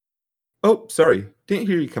Oh, sorry, didn't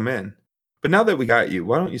hear you come in. But now that we got you,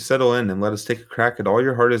 why don't you settle in and let us take a crack at all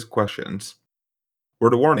your hardest questions?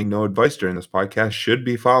 Word of warning, no advice during this podcast should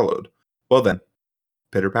be followed. Well then,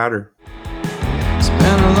 pitter patter. It's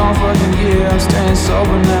been a long fucking year, I'm staying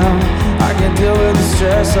sober now. I can't deal with the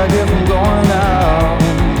stress I get from going out.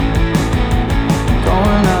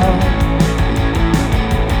 Going out.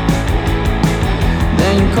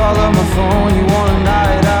 Then you call up my phone, you want a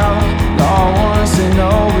night out. No, I wanna say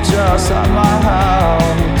no, but you're outside my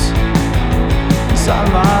house.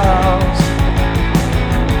 Inside my house.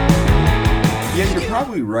 Yeah, you're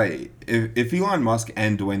probably right. If Elon Musk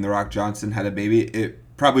and Dwayne "The Rock" Johnson had a baby, it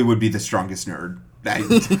probably would be the strongest nerd, I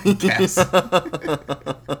guess.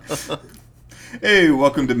 Hey,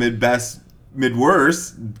 welcome to Midbest,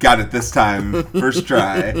 Midworst. Got it this time. First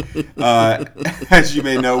try. As you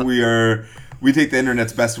may know, we take the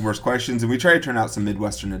internet's best and worst questions, and we try to turn out some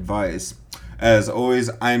Midwestern advice. As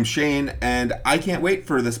always, I'm Shane, and I can't wait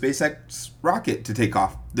for the SpaceX rocket to take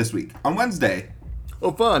off this week, on Wednesday.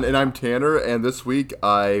 Oh, fun. And I'm Tanner, and this week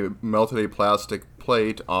I melted a plastic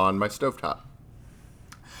plate on my stovetop.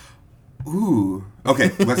 Ooh.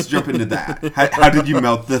 Okay, let's jump into that. How did you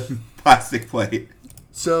melt the plastic plate?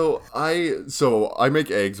 So I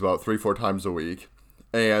make eggs about 3-4 times a week.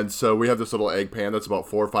 And so we have this little egg pan that's about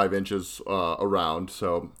 4 or 5 inches around.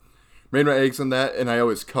 So made my eggs in that, and I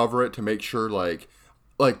always cover it to make sure I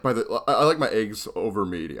like my eggs over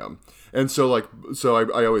medium. And so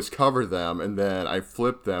I always cover them, and then I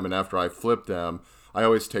flip them, and after I flip them, I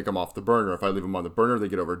always take them off the burner. If I leave them on the burner, they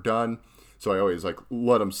get overdone. So I always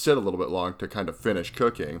let them sit a little bit long to kind of finish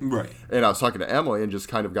cooking. Right. And I was talking to Emily and just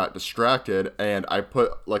kind of got distracted, and I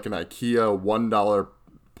put like an IKEA $1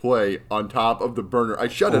 plate on top of the burner. I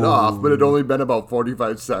shut it off, but it only been about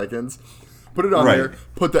 45 seconds. Put it on there,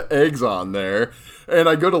 put the eggs on there, and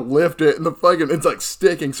I go to lift it, and it's like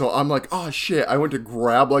sticking, so I'm like, oh shit, I went to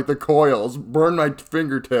grab like the coils, burn my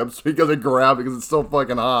fingertips because I grabbed it because it's so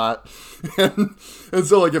fucking hot, and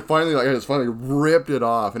so I just finally ripped it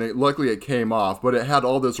off, and luckily it came off, but it had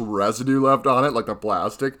all this residue left on it, like the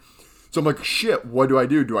plastic. So I'm like, shit, what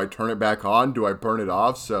do? Do I turn it back on? Do I burn it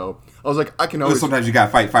off? So I was like, I can always... Sometimes you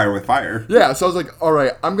gotta fight fire with fire. Yeah, so I was like, all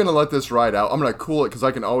right, I'm going to let this ride out. I'm going to cool it because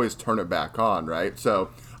I can always turn it back on, right? So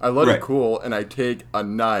I let it cool, and I take a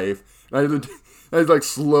knife, and I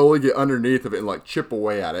slowly get underneath of it and chip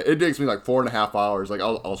away at it. It takes me 4.5 hours.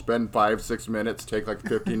 I'll spend 5-6 minutes, take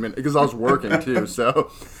 15 minutes, because I was working too.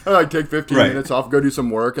 So I take 15 minutes off, go do some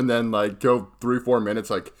work, and then go 3-4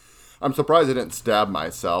 minutes, I'm surprised I didn't stab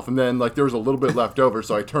myself. And then, there was a little bit left over,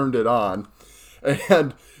 so I turned it on.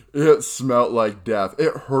 And it smelled like death.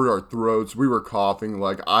 It hurt our throats. We were coughing.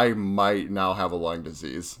 I might now have a lung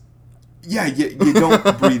disease. Yeah, you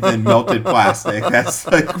don't breathe in melted plastic. That's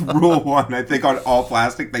rule one. I think on all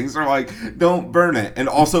plastic things are don't burn it. And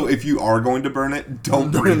also, if you are going to burn it,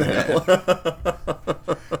 don't breathe it.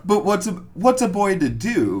 But what's a boy to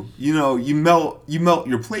do? You melt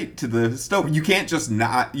your plate to the stove. You can't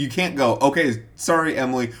you can't go, okay, sorry,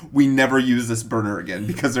 Emily, we never use this burner again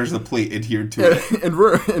because there's a plate adhered to it. And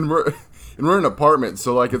we're in an apartment,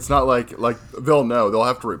 so it's not like they'll know, they'll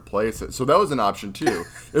have to replace it. So that was an option too.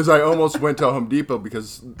 Is I almost went to Home Depot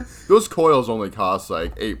because those coils only cost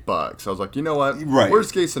 $8. I was like, you know what? Right.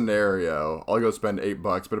 Worst case scenario, I'll go spend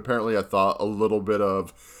 $8. But apparently, I thought a little bit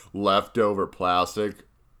of leftover plastic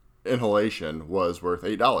inhalation was worth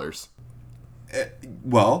 $8.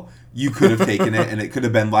 Well, you could have taken it, and it could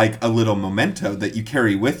have been a little memento that you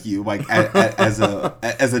carry with you, as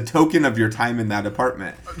a token of your time in that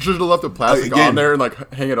apartment. Should have left the plastic on there and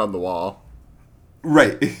hang it on the wall.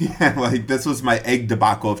 Right, yeah, this was my egg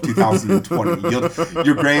debacle of 2020.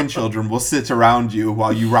 Your grandchildren will sit around you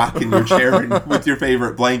while you rock in your chair and with your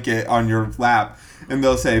favorite blanket on your lap, and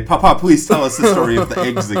they'll say, "Papa, please tell us the story of the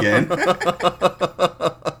eggs again."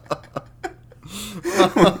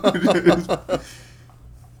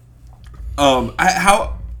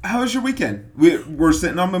 How was your weekend? We're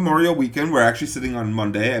sitting on Memorial Weekend. We're actually sitting on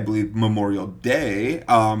Monday, I believe, Memorial Day.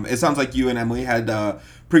 It sounds like you and Emily had a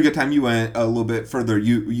pretty good time. You went a little bit further.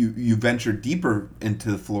 You ventured deeper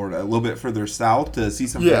into Florida, a little bit further south to see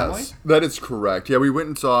some family. Yes, that is correct. Yeah, we went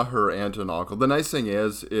and saw her aunt and uncle. The nice thing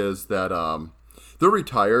is that they're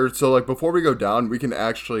retired, so before we go down, we can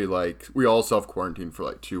actually we all self-quarantine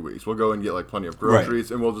for 2 weeks. We'll go and get plenty of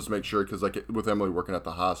groceries, and we'll just make sure, because with Emily working at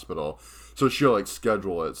the hospital, so she'll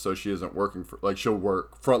schedule it so she isn't working for she'll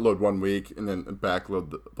work front load 1 week and then back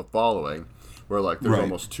load the following, where there's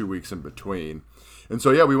almost 2 weeks in between. And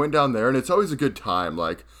so yeah, we went down there, and it's always a good time.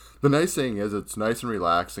 The nice thing is it's nice and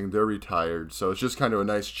relaxing. They're retired, so it's just kind of a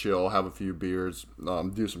nice chill, have a few beers,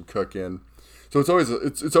 do some cooking. So it's always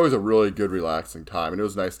a really good relaxing time, and it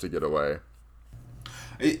was nice to get away.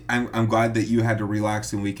 I'm glad that you had a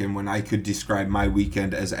relaxing weekend when I could describe my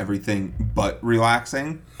weekend as everything but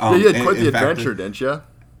relaxing. You had quite the adventure, didn't you?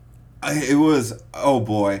 It was, oh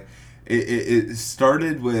boy. It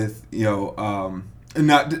started with,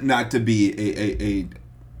 not to be a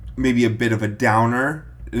maybe a bit of a downer,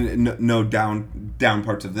 no down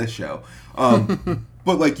parts of this show.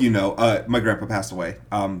 But my grandpa passed away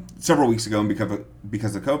several weeks ago, and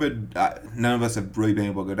because of COVID, none of us have really been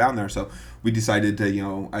able to go down there. So we decided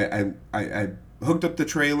to, I hooked up the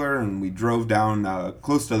trailer and we drove down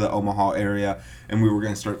close to the Omaha area, and we were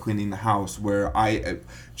going to start cleaning the house. Where I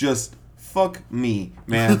just fuck me,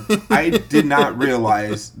 man. I did not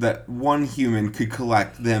realize that one human could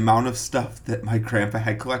collect the amount of stuff that my grandpa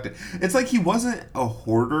had collected. It's like he wasn't a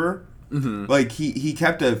hoarder. Mm-hmm. Like he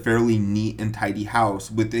kept a fairly neat and tidy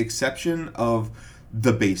house, with the exception of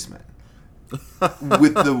the basement,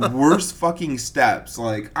 with the worst fucking steps.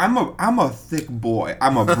 Like I'm a thick boy,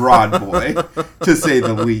 I'm a broad boy, to say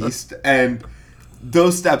the least, and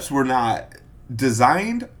those steps were not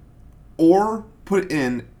designed or put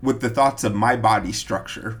in with the thoughts of my body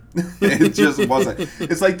structure. It just wasn't.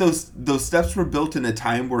 It's like those steps were built in a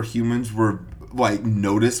time where humans were like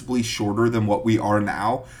noticeably shorter than what we are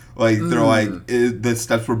now. Like they're like the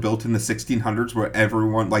steps were built in the 1600s, where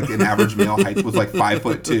everyone, like, an average male height was like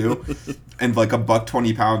 5'2" and like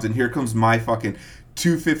 $120, and here comes my fucking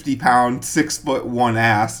 250-pound 6'1"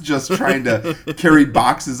 ass just trying to carry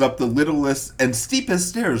boxes up the littlest and steepest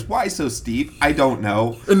stairs. Why so steep? I don't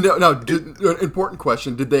know. And important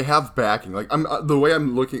question: did they have backing? Like, the way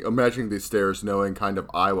I'm imagining these stairs, knowing kind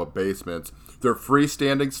of Iowa basements. They're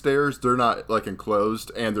freestanding stairs. They're not like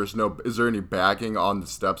enclosed, and is there any backing on the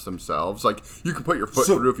steps themselves? Like, you can put your foot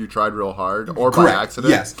through if you tried real hard, or correct, by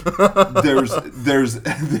accident. Yes.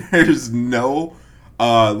 there's no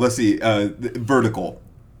vertical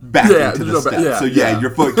back into the step. So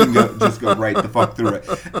your foot can just go right the fuck through it.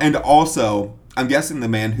 And also, I'm guessing the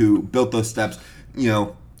man who built those steps,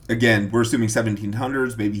 again, we're assuming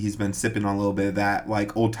 1700s. Maybe he's been sipping on a little bit of that,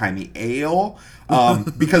 like, old-timey ale.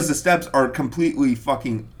 Because the steps are completely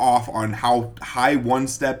fucking off on how high one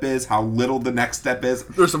step is, how little the next step is.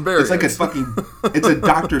 There's some variants. It's like it's a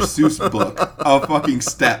Dr. Seuss book of fucking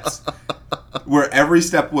steps, where every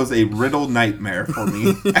step was a riddle nightmare for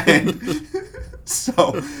me. And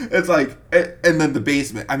so it's like, and then the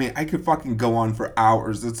basement. I mean, I could fucking go on for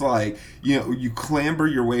hours. It's like, you clamber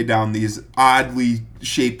your way down these oddly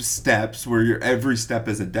shaped steps where every step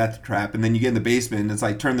is a death trap, and then you get in the basement and it's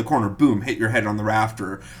like, turn the corner, boom, hit your head on the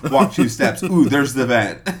rafter, walk 2 steps, ooh, there's the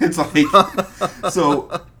vent. It's like, so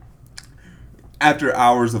after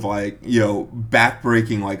hours of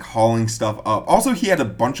backbreaking, like hauling stuff up. Also, he had a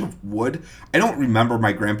bunch of wood. I don't remember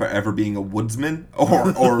my grandpa ever being a woodsman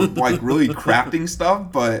or like really crafting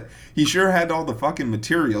stuff, but he sure had all the fucking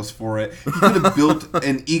materials for it. He could have built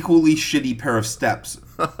an equally shitty pair of steps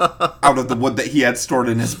out of the wood that he had stored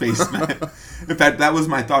in his basement. In fact, that was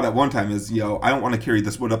my thought at one time is, I don't want to carry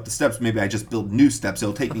this wood up the steps. Maybe I just build new steps.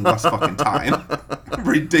 It'll take me less fucking time.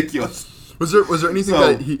 Ridiculous. Was there anything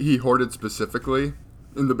that he hoarded specifically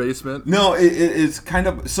in the basement? No, it's kind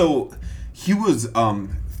of, so he was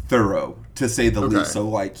thorough, to say the least. So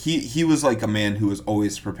like he was like a man who was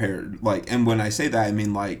always prepared. Like, and when I say that, I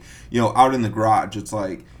mean, like, out in the garage, it's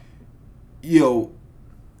like, I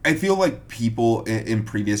feel like people in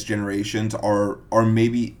previous generations are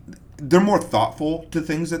maybe, they're more thoughtful to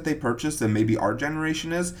things that they purchase than maybe our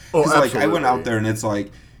generation is. Because like, I went out there and it's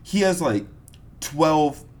like, he has like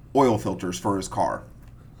 12 oil filters for his car,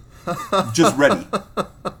 just ready,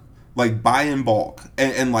 like, buy in bulk,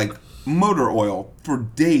 and like motor oil for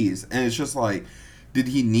days. And it's just like, did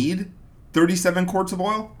he need 37 quarts of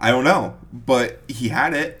oil? I don't know, but he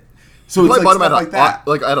had it. So it's like stuff like that,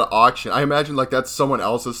 like at an auction. I imagine like that's someone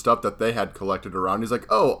else's stuff that they had collected around. He's like,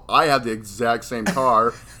 oh, I have the exact same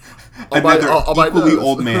car. I'll buy equally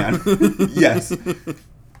old man. Yes.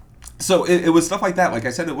 So it was stuff like that. Like I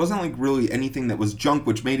said, it wasn't like really anything that was junk,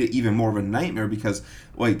 which made it even more of a nightmare, because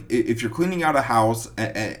like if you're cleaning out a house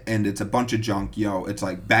and it's a bunch of junk, it's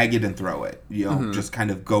like bag it and throw it, just kind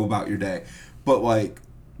of go about your day. But like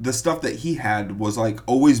the stuff that he had was like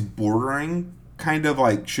always bordering kind of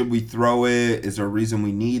like, should we throw it? Is there a reason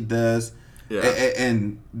we need this? Yeah.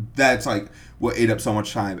 And that's like what ate up so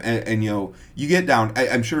much time. And you get down,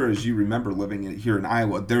 I'm sure as you remember living here in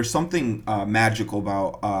Iowa, there's something magical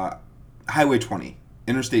about Highway 20,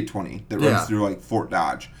 Interstate 20, that runs through like Fort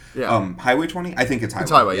Dodge. Yeah. Highway 20? I think it's Highway.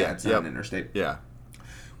 It's Highway, yeah. It's not an interstate. Yeah.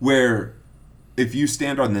 Where if you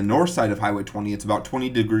stand on the north side of Highway 20, it's about 20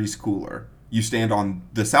 degrees cooler. you stand on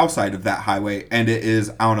the south side of that highway, and it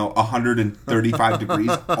is, I don't know, 135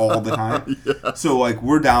 degrees all the time. Yeah. So, like,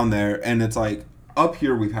 we're down there, and it's like, up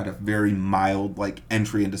here we've had a very mild, like,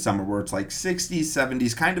 entry into summer where it's like 60s,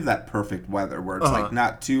 70s, kind of that perfect weather where it's like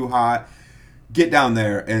not too hot. Get down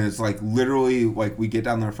there, and it's like literally, like, we get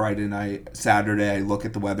down there Friday night, Saturday, I look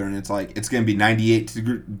at the weather, and it's like, it's going to be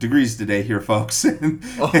 98 degrees today here, folks. And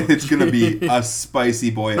it's going to be a spicy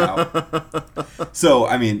boy out. So,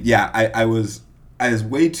 I mean, yeah, I was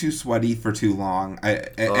way too sweaty for too long.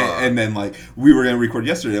 And then, like, we were going to record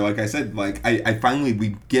yesterday, like I said, like, I finally,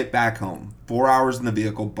 we get back home. 4 hours in the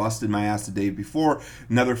vehicle, busted my ass the day before,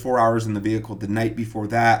 another 4 hours in the vehicle the night before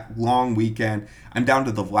that, long weekend. I'm down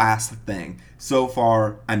to the last thing. So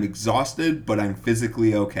far, I'm exhausted, but I'm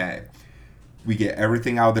physically okay. We get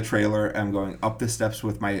everything out of the trailer, and I'm going up the steps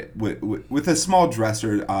with my with a small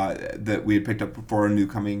dresser that we had picked up for a new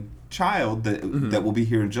coming child that will be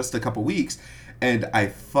here in just a couple weeks. And I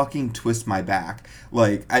fucking twist my back.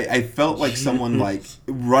 Like, I felt like someone, like,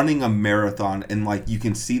 running a marathon, and, like, you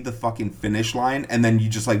can see the fucking finish line, and then you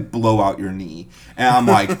just, like, blow out your knee. And I'm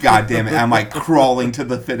like, God damn it. And I'm, like, crawling to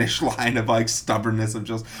the finish line of, like, stubbornness of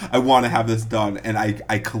just, I want to have this done. And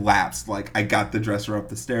I collapsed. Like, I got the dresser up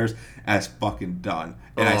the stairs, and it's fucking done.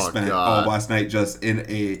 And I spent all last night just in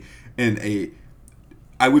a,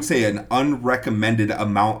 I would say, an unrecommended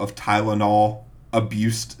amount of Tylenol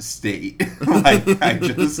abused state. Like, I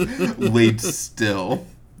just laid still.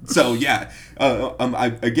 So yeah,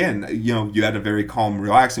 again, you know, you had a very calm,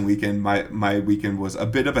 relaxing weekend. My weekend was a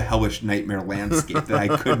bit of a hellish nightmare landscape that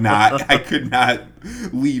I could not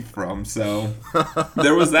leave from. So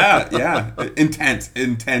there was that. Yeah, intense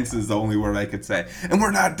is the only word I could say. And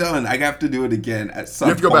we're not done. I have to do it again at some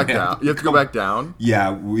point. You have to go back down. You have to go back down.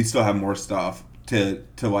 Yeah, we still have more stuff to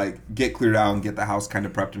like get cleared out and get the house kind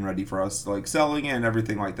of prepped and ready for us, like selling it and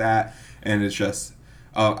everything like that. And it's just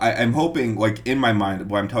I'm hoping, like, in my mind,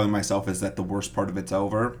 what I'm telling myself is that the worst part of it's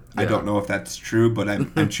over. Yeah. I don't know if that's true, but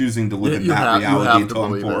I'm choosing to live in that reality until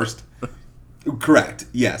I'm forced. Correct.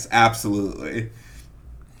 Yes, absolutely.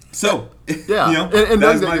 So yeah, you know, and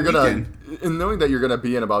that's knowing my that weekend. and knowing that you're gonna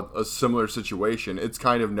be in about a similar situation, it's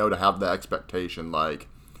kind of to have the expectation, like,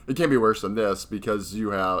 it can't be worse than this, because you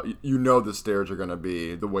know the stairs are gonna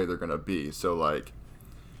be the way they're gonna be. So, like,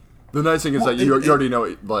 the nice thing is that you already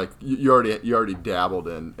know, like, you already dabbled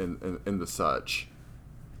in the such.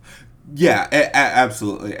 Yeah,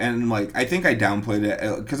 absolutely. And, like, I think I downplayed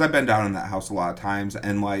it because I've been down in that house a lot of times,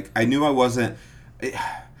 and, like, I knew I wasn't.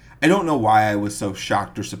 I don't know why I was so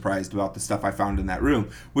shocked or surprised about the stuff I found in that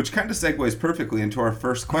room, which kind of segues perfectly into our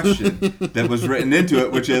first question that was written into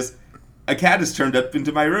it, which is, a cat has turned up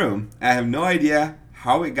into my room. I have no idea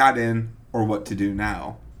how it got in or what to do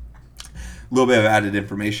now. A little bit of added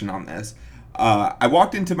information on this. I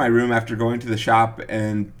walked into my room after going to the shop,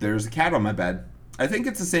 and there's a cat on my bed. I think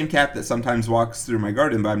it's the same cat that sometimes walks through my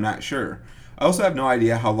garden, but I'm not sure. I also have no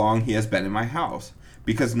idea how long he has been in my house,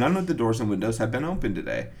 because none of the doors and windows have been open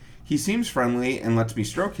today. He seems friendly and lets me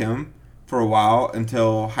stroke him for a while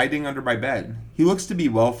until hiding under my bed. He looks to be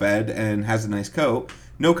well fed and has a nice coat.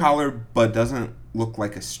 No collar, but doesn't look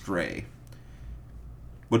like a stray.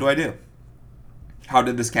 What do I do? How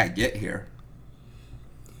did this cat get here?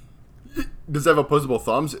 Does it have opposable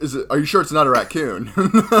thumbs? Are you sure it's not a raccoon?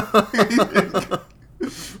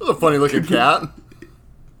 That's a funny looking cat.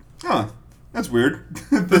 Huh. That's weird.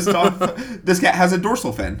 This cat has a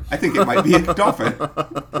dorsal fin. I think it might be a dolphin.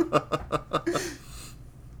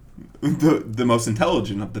 The most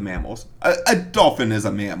intelligent of the mammals. A dolphin is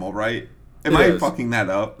a mammal, right? Am I fucking that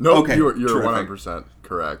up? No, nope, okay, you're 100%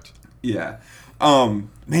 correct. Yeah.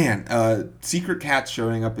 Man, secret cats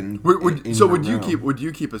showing up in would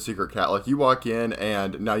you keep a secret cat? Like, you walk in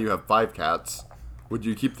and now you have 5 cats. Would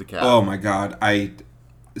you keep the cat? Oh my god.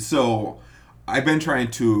 I've been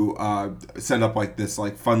trying to set up, like, this,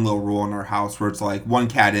 like, fun little rule in our house where it's like 1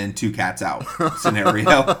 cat in, 2 cats out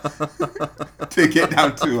scenario to get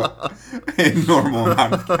down to a normal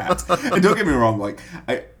amount of cats. And don't get me wrong, like,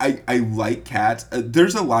 I like cats.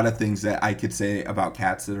 There's a lot of things that I could say about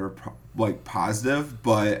cats that are like positive,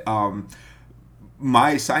 but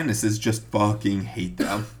my sinuses just fucking hate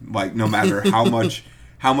them. Like, no matter how much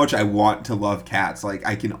I want to love cats, like,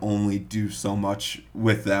 I can only do so much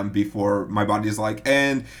with them before my body's like,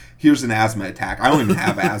 and here's an asthma attack. I don't even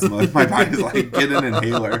have asthma. My body's like, get an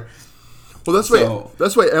inhaler. Well,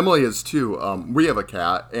 that's why Emily is too. We have a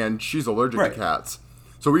cat, and she's allergic to cats.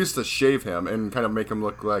 So we used to shave him and kind of make him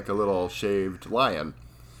look like a little shaved lion.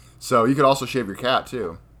 So you could also shave your cat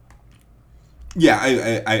too. Yeah,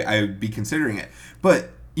 I would be considering it.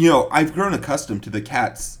 But, you know, I've grown accustomed to the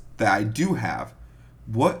cats that I do have.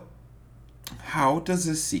 What How does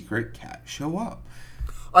a secret cat show up?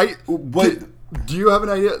 What? Do you have an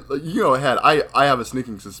idea? You go ahead. I have a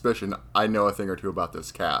sneaking suspicion I know a thing or two about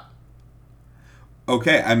this cat.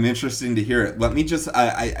 Okay, I'm interested to hear it. Let me just...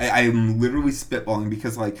 I'm literally spitballing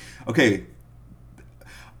because, like, okay,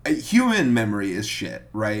 human memory is shit,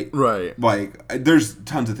 right? Right. Like, there's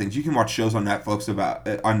tons of things. You can watch shows on Netflix about...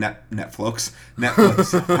 Netflix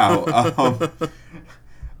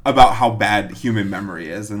about how bad human memory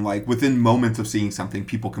is. And, like, within moments of seeing something,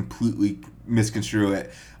 people completely misconstrue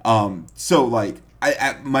it. So, like,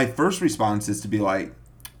 my first response is to be like,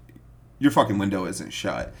 your fucking window isn't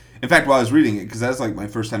shut. In fact, while I was reading it, because that's like my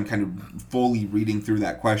first time kind of fully reading through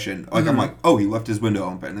that question, like I'm like, oh, he left his window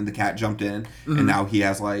open and the cat jumped in and now he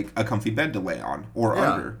has like a comfy bed to lay on or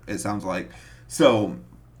under, it sounds like. So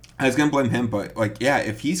I was going to blame him, but like, yeah,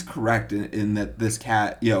 if he's correct in that this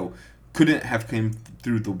cat, couldn't have came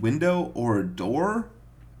through the window or a door,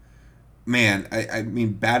 man, I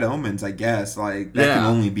mean, bad omens, I guess. Like, that can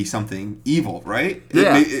only be something evil, right?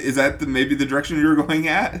 Yeah. Is that maybe the direction you're going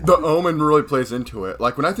at? The omen really plays into it.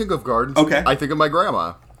 Like, when I think of gardens, I think of my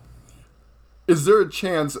grandma. Is there a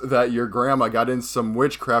chance that your grandma got in some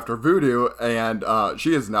witchcraft or voodoo and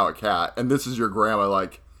she is now a cat, and this is your grandma,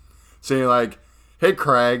 like, saying, like, hey,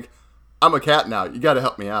 Craig, I'm a cat now. You got to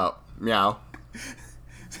help me out. Meow.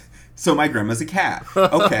 So my grandma's a cat.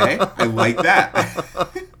 Okay, I like that.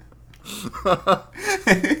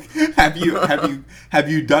 have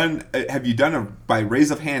you done a by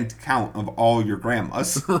raise of hand count of all your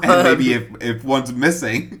grandmas, and maybe if one's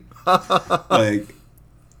missing, like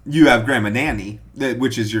you have Grandma Nanny,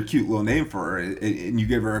 which is your cute little name for her, and you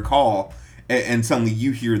give her a call, and suddenly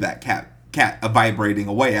you hear that cat vibrating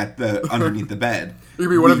away at the underneath the bed. You'd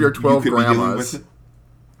be one of your 12 grandmas.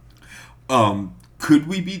 Could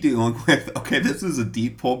we be dealing with... Okay, this is a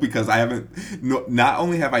deep pull because I haven't... Not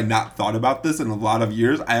only have I not thought about this in a lot of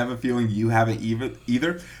years, I have a feeling you haven't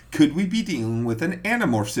either. Could we be dealing with an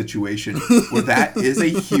Animorph situation where that is a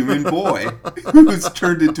human boy who's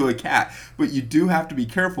turned into a cat? But you do have to be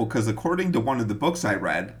careful because according to one of the books I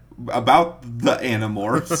read about the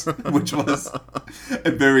Animorphs, which was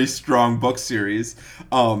a very strong book series,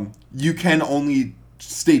 you can only...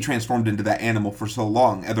 stay transformed into that animal for so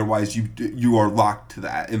long, otherwise you are locked to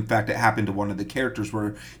that. In fact, it happened to one of the characters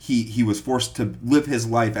where he was forced to live his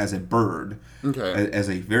life as a bird, as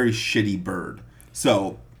a very shitty bird.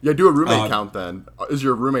 So yeah, do a roommate count then. Is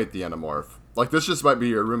your roommate the Animorph? Like, this just might be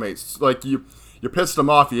your roommate's, like, you pissed him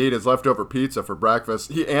off, he ate his leftover pizza for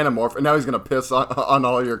breakfast, he Animorph, and now he's gonna piss on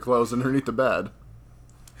all your clothes underneath the bed.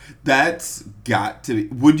 That's got to be...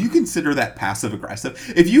 Would you consider that passive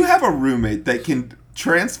aggressive? If you have a roommate that can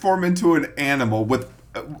transform into an animal with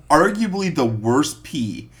arguably the worst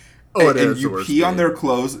pee, and you pee on their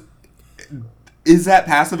clothes, is that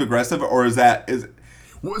passive aggressive, or is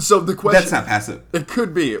so the question, that's not passive? It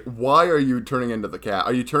could be. Why are you turning into the cat?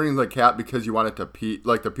 Are you turning the cat because you want it to pee,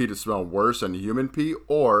 like the pee to smell worse than human pee,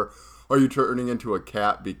 or are you turning into a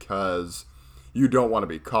cat because you don't want to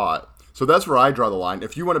be caught? So that's where I draw the line.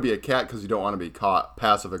 If you want to be a cat because you don't want to be caught,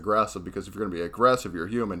 passive aggressive, because if you're going to be aggressive, you're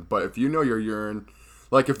human. But if you know your urine,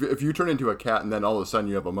 like if you turn into a cat and then all of a sudden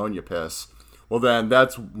you have ammonia piss, well then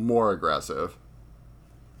that's more aggressive.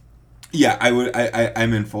 Yeah,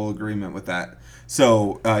 I'm in full agreement with that.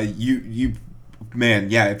 So you man,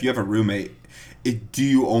 yeah, if you have a roommate, do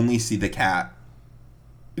you only see the cat?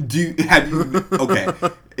 Okay.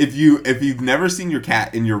 If you've never seen your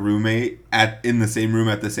cat and your roommate in the same room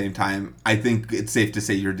at the same time, I think it's safe to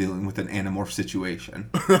say you're dealing with an Animorph situation.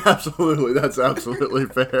 Absolutely, that's absolutely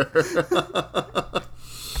fair.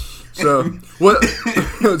 So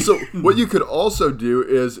what you could also do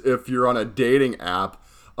is, if you're on a dating app,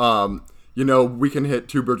 we can hit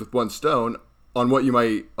two birds with one stone on what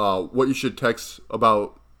you should text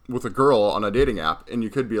about with a girl on a dating app, and you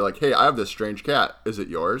could be like, hey, I have this strange cat, is it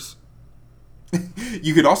yours?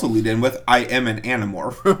 You could also lead in with, I am an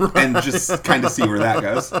Animorph, and just kind of see where that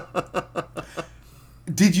goes.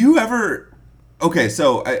 Did you ever... Okay,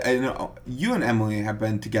 so I know you and Emily have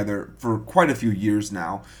been together for quite a few years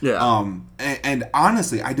now. Yeah. And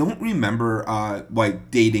honestly, I don't remember,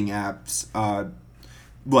 dating apps,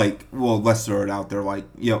 let's throw it out there, I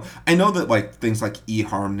know that, things like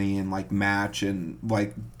eHarmony and, Match and,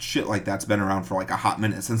 shit like that's been around for, a hot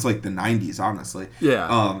minute, since, the 90s, honestly.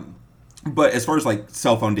 Yeah. But as far as,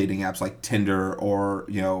 cell phone dating apps like Tinder or,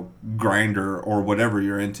 Grindr or whatever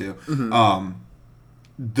you're into,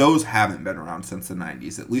 those haven't been around since the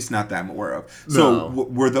 90s, at least not that I'm aware of. No. So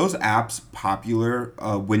were those apps popular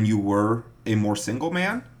when you were a more single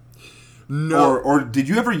man? No. Or did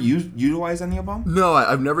you ever utilize any of them? No,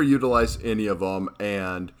 I've never utilized any of them,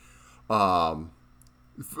 and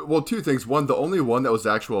Well, two things. One, the only one that was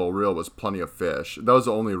actual real was Plenty of Fish. That was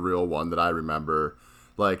the only real one that I remember,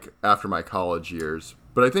 like, after my college years.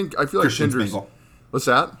 But I feel like Christians Tinder's... mingle. What's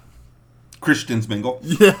that? Christians mingle.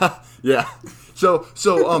 Yeah. So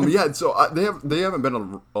they haven't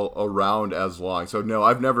been around as long. So no,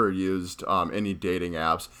 I've never used any dating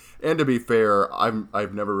apps. And to be fair,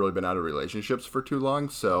 I've never really been out of relationships for too long.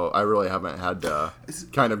 So I really haven't had to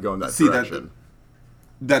kind of go in that direction.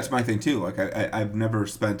 That's my thing too. Like I've never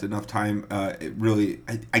spent enough time.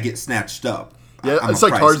 I get snatched up. Yeah, it's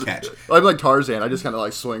like Tarzan. I'm like Tarzan. I just kind of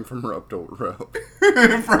like swing from rope to rope.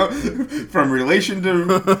 from relationship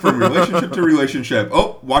to relationship.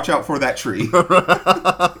 Oh, watch out for that tree.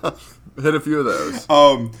 Hit a few of those.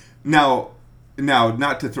 Now,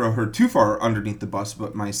 not to throw her too far underneath the bus,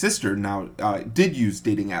 but my sister now did use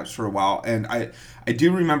dating apps for a while, and I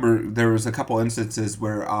do remember there was a couple instances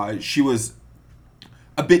where she was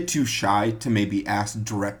a bit too shy to maybe ask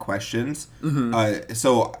direct questions. Mm-hmm.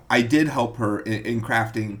 So I did help her in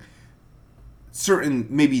crafting certain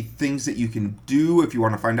maybe things that you can do if you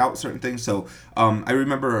want to find out certain things. So I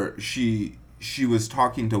remember she was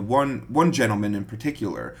talking to one gentleman in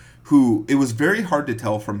particular who it was very hard to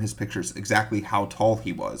tell from his pictures exactly how tall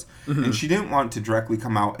he was. Mm-hmm. And she didn't want to directly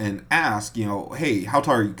come out and ask, hey, how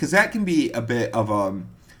tall are you? Because that can be a bit of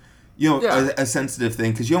a sensitive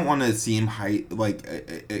thing, because you don't want to seem height like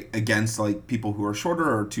against like people who are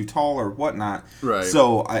shorter or too tall or whatnot. Right.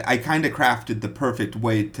 So I kind of crafted the perfect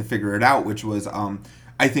way to figure it out, which was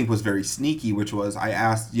I think was very sneaky. Which was I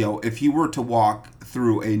asked, if he were to walk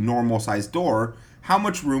through a normal sized door, how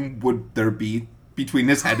much room would there be between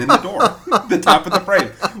his head and the door, the top of the frame?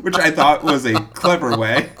 Which I thought was a clever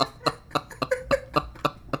way.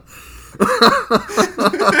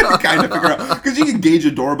 Kind of figure out, because you can gauge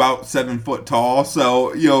a door about 7 foot tall.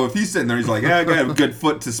 So if he's sitting there, he's like, I got a good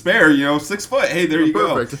foot to spare. 6 foot. Hey, there you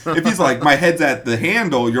Perfect. go. If he's like, my head's at the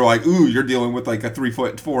handle, you're like, ooh, you're dealing with like a 3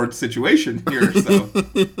 foot forward situation here. So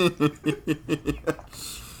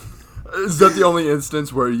is that the only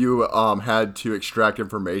instance where you had to extract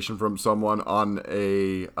information from someone on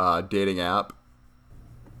a dating app?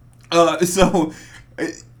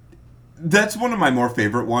 That's one of my more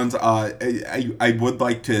favorite ones. I would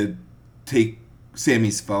like to take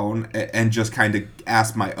Sammy's phone and just kind of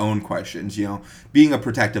ask my own questions, being a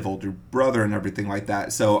protective older brother and everything like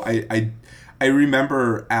that. So I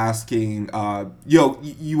remember asking,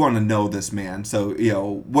 you want to know this man, so,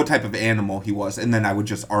 what type of animal he was, and then I would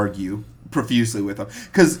just argue profusely with him.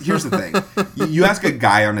 Because here's the thing. You ask a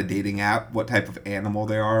guy on a dating app what type of animal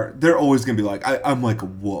they are, they're always going to be like, I'm like a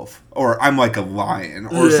wolf, or I'm like a lion,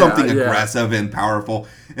 or something aggressive and powerful.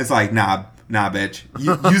 It's like, nah, bitch.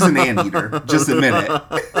 Use an anteater. Just admit it.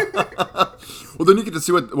 Well, then you get to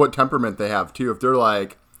see what temperament they have, too. If they're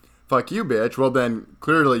like, fuck you, bitch, well, then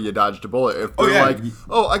clearly you dodged a bullet. If they're like,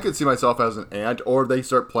 I could see myself as an ant, or they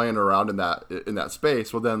start playing around in that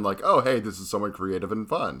space, well, then, like, oh, hey, this is someone creative and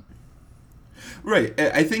fun. Right.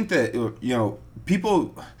 I think that,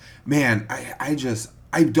 people, man, I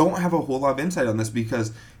don't have a whole lot of insight on this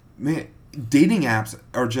because, man, dating apps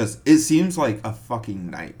are just, it seems like a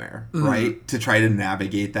fucking nightmare, mm-hmm. right? To try to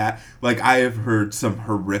navigate that. Like, I have heard some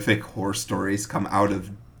horrific horror stories come out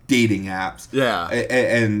of dating apps. Yeah.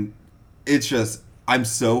 And it's just, I'm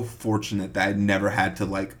so fortunate that I never had to,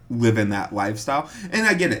 like, live in that lifestyle. And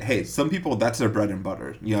I get it. Hey, some people, that's their bread and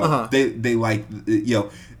butter. Uh-huh. They like,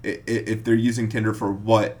 if they're using Tinder for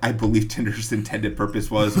what I believe Tinder's intended purpose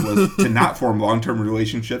was to not form long-term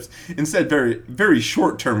relationships, instead very, very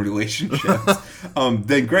short-term relationships,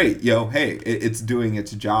 then great. Hey, it's doing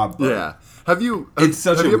its job. Yeah. Have you ever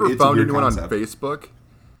found anyone concept. On Facebook?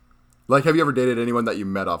 Like, have you ever dated anyone that you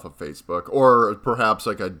met off of Facebook, or perhaps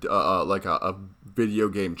like a video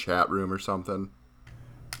game chat room or something,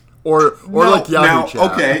 or like Yahoo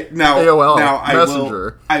chat? Okay, now AOL now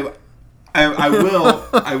Messenger.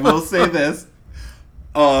 I will say this.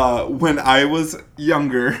 When I was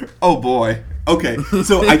younger, oh boy. Okay,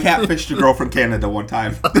 so I catfished a girl from Canada one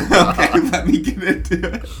time. Okay, let me get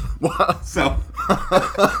into it. What? So.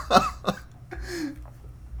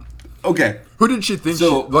 Okay. Who did she think?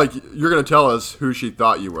 You're gonna tell us who she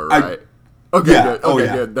thought you were, right? Good.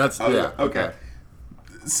 Good. That's okay.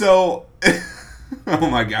 So, oh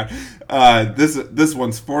my god, this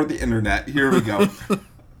one's for the internet. Here we go.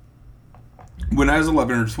 When I was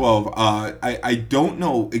 11 or 12, I don't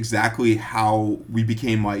know exactly how we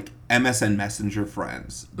became like MSN Messenger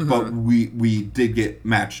friends, mm-hmm. but we did get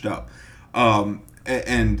matched up,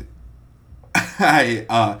 and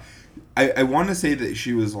I want to say that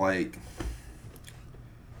she was like,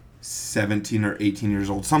 17 or 18 years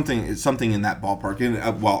old, something in that ballpark. And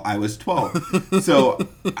I was 12, so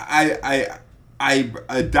I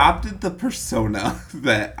adopted the persona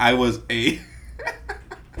that I was a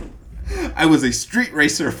street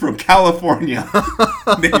racer from California.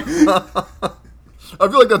 I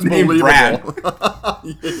feel like that's named believable. Brad.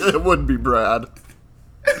 It wouldn't be Brad.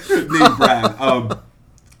 Named Brad.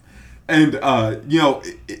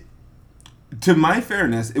 To my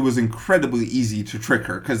fairness, it was incredibly easy to trick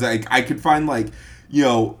her because I could find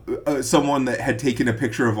someone that had taken a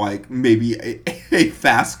picture of maybe a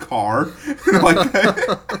fast car,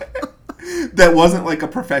 that wasn't a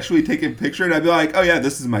professionally taken picture, and I'd be like, oh yeah,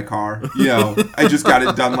 this is my car. I just got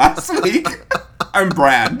it done last week. I'm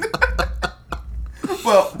Brad.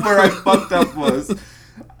 Well, where I fucked up was,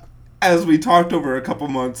 as we talked over a couple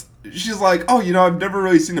months, she's like, oh, I've never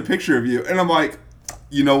really seen a picture of you. And I'm like,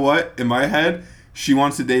 you know what? In my head, she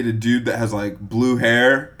wants to date a dude that has blue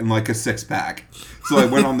hair and a six-pack. So I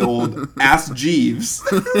went on the old Ask Jeeves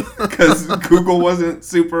because Google wasn't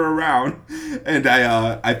super around, and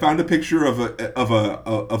I found a picture of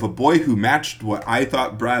a boy who matched what I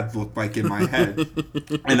thought Brad looked like in my head,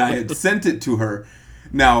 and I had sent it to her.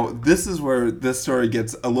 Now this is where this story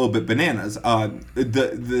gets a little bit bananas.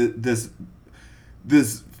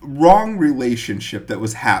 This wrong relationship that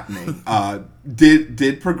was happening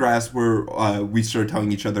did progress where we started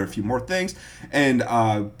telling each other a few more things, and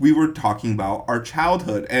we were talking about our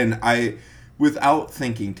childhood, and I, without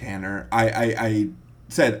thinking, Tanner, I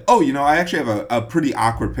said, oh, I actually have a pretty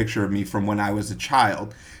awkward picture of me from when I was a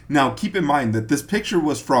child. Now, keep in mind that this picture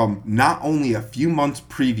was from not only a few months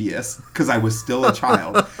previous, because I was still a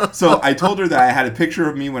child. So I told her that I had a picture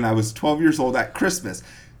of me when I was 12 years old at Christmas.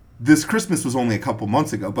 This Christmas was only a couple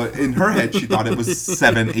months ago, but in her head, she thought it was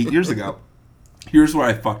 7-8 years ago. Here's where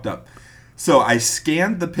I fucked up. So I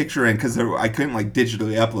scanned the picture in because I couldn't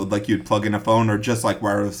digitally upload like you'd plug in a phone or just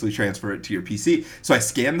wirelessly transfer it to your PC. So I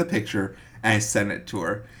scanned the picture and I sent it to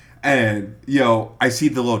her. And, I see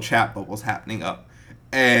the little chat bubbles happening up.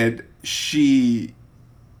 And they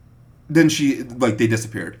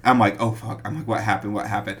disappeared. I'm like, oh, fuck. I'm like, what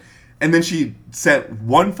happened? And then she sent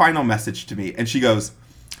one final message to me, and she goes,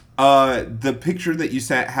 the picture that you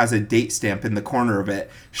sent has a date stamp in the corner of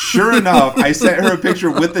it. Sure enough, I sent her a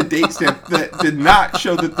picture with the date stamp that did not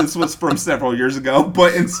show that this was from several years ago,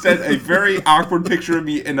 but instead a very awkward picture of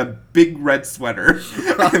me in a big red sweater.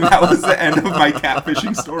 And that was the end of my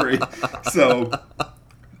catfishing story. So...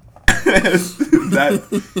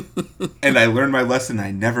 and I learned my lesson. I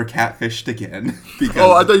never catfished again because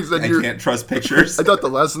I thought you said I can't trust pictures. I thought the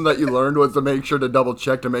lesson that you learned was to make sure to double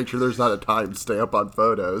check to make sure there's not a timestamp on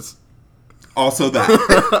photos. Also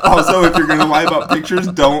that. Also, if you're gonna lie about pictures,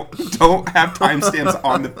 don't have timestamps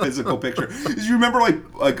on the physical picture. Because you remember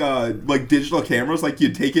like digital cameras,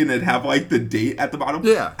 you'd take it and it'd have the date at the bottom.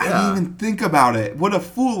 Yeah. I didn't even think about it. What a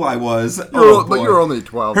fool I was. But you were only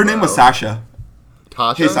 12. Her name was Sasha.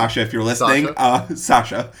 Tasha? Hey, Sasha, if you're listening,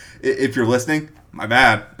 Sasha, if you're listening, my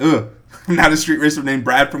bad. Ugh. I'm not a street racer named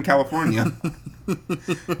Brad from California.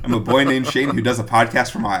 I'm a boy named Shane who does a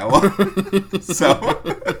podcast from Iowa. So,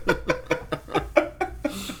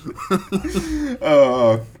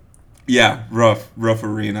 yeah, rough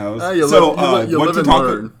arenas. You what live to and talk?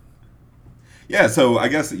 learn. Yeah, so I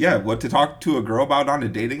guess what to talk to a girl about on a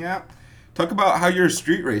dating app? Talk about how you're a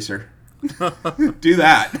street racer. Do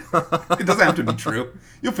that. It doesn't have to be true.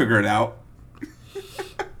 You'll figure it out.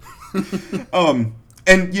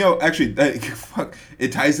 And actually,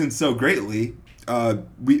 it ties in so greatly.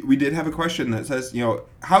 We did have a question that says,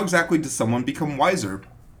 how exactly does someone become wiser?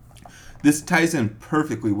 This ties in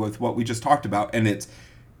perfectly with what we just talked about, and it's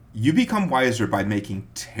you become wiser by making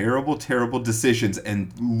terrible, terrible decisions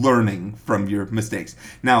and learning from your mistakes.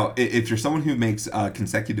 Now, if you're someone who makes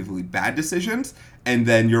consecutively bad decisions, and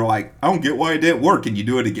then you're like, I don't get why it didn't work, and you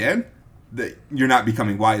do it again, you're not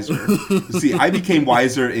becoming wiser. See, I became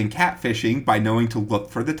wiser in catfishing by knowing to look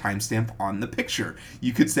for the timestamp on the picture.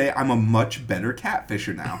 You could say I'm a much better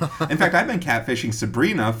catfisher now. In fact, I've been catfishing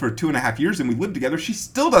Sabrina for 2.5 years, and we lived together. She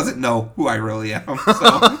still doesn't know who I really am. So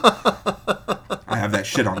I have that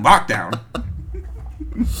shit on lockdown.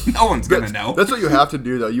 No one's gonna know. That's what you have to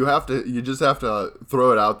do, though. You just have to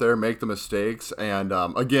throw it out there, make the mistakes, and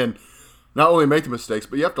again, not only make the mistakes,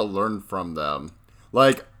 but you have to learn from them.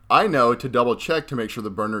 I know to double check to make sure the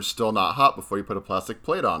burner's still not hot before you put a plastic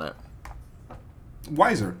plate on it.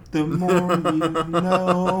 Wiser. The more you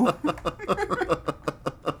know.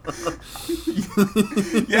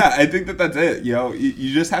 Yeah, I think that's it.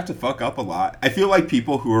 You just have to fuck up a lot. I feel like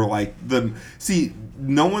people who are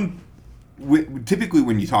no one typically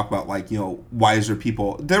when you talk about like, you know, wiser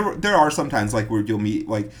people, there are sometimes like where you'll meet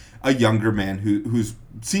like a younger man who's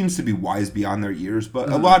seems to be wise beyond their years, but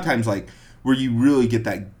a lot of times like where you really get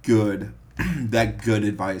that good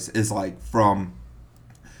advice is like from,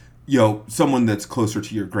 you know, someone that's closer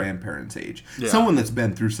to your grandparents' age, someone that's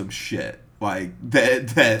been through some shit like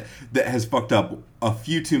that has fucked up a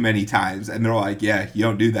few too many times, and they're like, yeah, you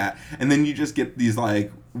don't do that, and then you just get these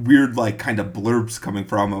like weird like kind of blurbs coming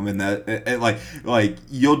from them, and that like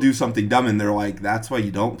you'll do something dumb and they're like, that's why you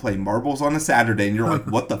don't play marbles on a Saturday, and you're like,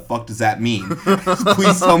 what the fuck does that mean?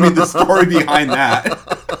 Please tell me the story behind that.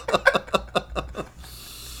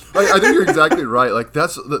 I think you're exactly right. Like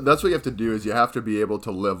that's what you have to do, is you have to be able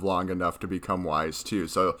to live long enough to become wise too.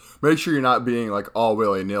 So make sure you're not being like all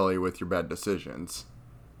willy-nilly with your bad decisions.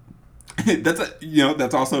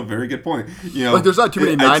 That's also a very good point. You know, like there's not too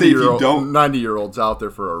many 90-year-olds out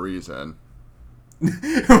there for a reason.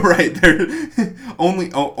 Right, they're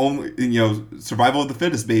only you know, survival of the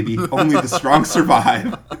fittest, baby. Only the strong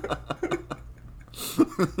survive.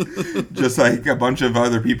 Just like a bunch of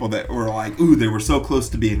other people that were like, ooh, they were so close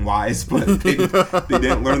to being wise, but they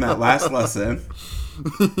didn't learn that last lesson.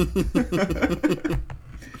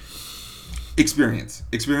 Experience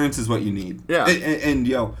is what you need. Yeah. And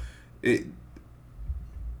you know, and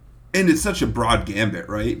it's such a broad gambit,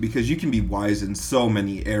 right? Because you can be wise in so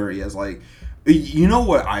many areas. Like, you know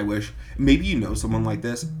what I wish? Maybe you know someone like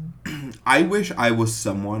this. I wish I was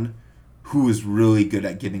someone who was really good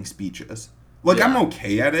at giving speeches. Like, I'm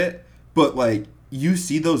okay at it, but, like, you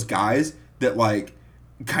see those guys that, like,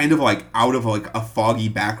 kind of, like, out of, like, a foggy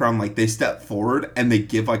background, like, they step forward and they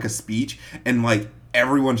give, like, a speech, and, like,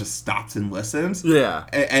 everyone just stops and listens. Yeah.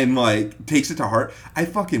 And like, takes it to heart. I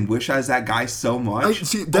fucking wish I was that guy so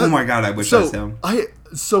much. Oh, my God, I wish I was him.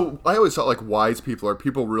 So I always thought, like, wise people are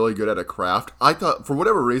people really good at a craft. I thought, for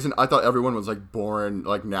whatever reason, I thought everyone was, like, born,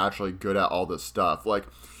 like, naturally good at all this stuff. Like,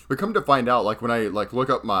 but come to find out, like, when I, like, look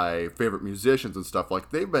up my favorite musicians and stuff,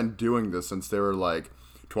 like, they've been doing this since they were, like,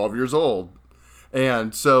 12 years old.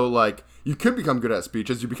 And so, like, you could become good at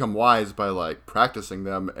speeches. You become wise by, like, practicing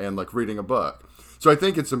them and, like, reading a book. So I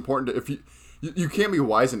think it's important to, if you can't be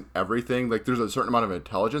wise in everything, like, there's a certain amount of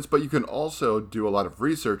intelligence, but you can also do a lot of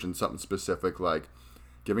research in something specific, like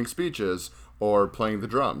giving speeches or playing the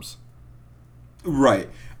drums. Right.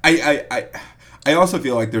 I also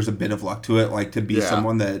feel like there's a bit of luck to it, like to be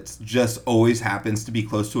someone that just always happens to be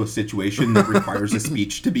close to a situation that requires a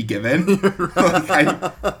speech to be given.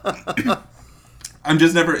 Like, I'm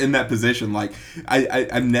just never in that position. Like,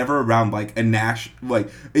 I'm never around, like,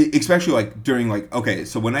 especially, like, during, like, okay,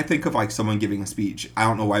 so when I think of, like, someone giving a speech, I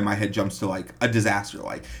don't know why my head jumps to, like, a disaster.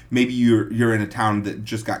 Like, maybe you're in a town that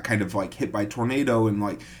just got kind of, like, hit by a tornado, and,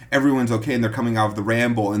 like, everyone's okay, and they're coming out of the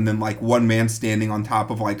ramble, and then, like, one man standing on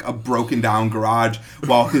top of, like, a broken down garage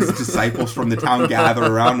while his disciples from the town gather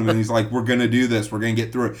around him, and he's like, we're gonna do this, we're gonna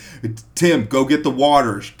get through it. Tim, go get the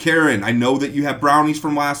water. Karen, I know that you have brownies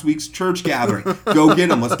from last week's church gathering. Go get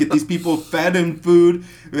them. Let's get these people fed and food.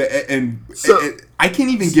 And I can't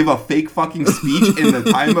even give a fake fucking speech in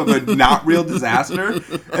the time of a not real disaster.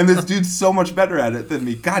 And this dude's so much better at it than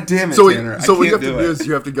me. God damn it, Tanner. So what you have to do is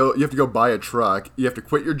you have to go buy a truck. You have to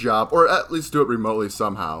quit your job, or at least do it remotely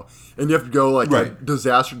somehow. And you have to go like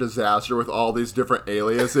disaster with all these different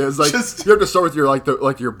aliases. Like, you have to start with your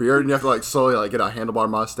your beard, and you have to like slowly like get a handlebar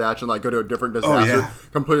mustache and like go to a different disaster.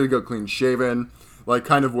 Completely go clean shaven. Like,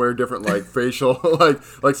 kind of wear different, like, facial,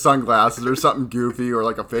 like sunglasses or something goofy, or,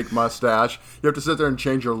 like, a fake mustache. You have to sit there and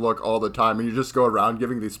change your look all the time, and you just go around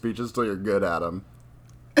giving these speeches till you're good at them.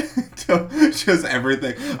 Just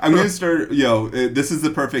everything. I'm going to start, this is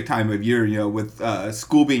the perfect time of year, with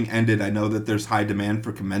school being ended. I know that there's high demand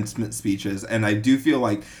for commencement speeches, and I do feel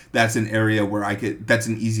like that's an area where that's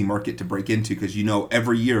an easy market to break into, because,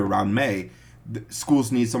 every year around May,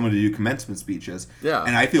 schools need someone to do commencement speeches. Yeah.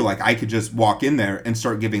 And I feel like I could just walk in there and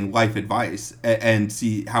start giving life advice and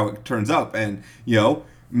see how it turns up. And,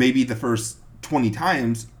 maybe the first 20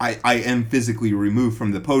 times I am physically removed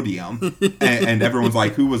from the podium and everyone's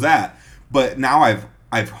like, who was that? But now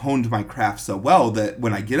I've honed my craft so well that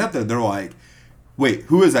when I get up there, they're like, wait,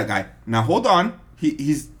 who is that guy? Now hold on.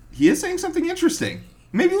 He is saying something interesting.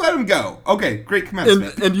 Maybe let him go. Okay, great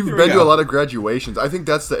commencement. And you've been to a lot of graduations. I think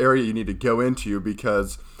that's the area you need to go into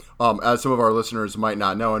because, as some of our listeners might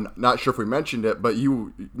not know, and not sure if we mentioned it, but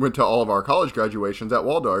you went to all of our college graduations at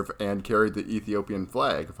Waldorf and carried the Ethiopian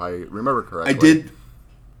flag, if I remember correctly.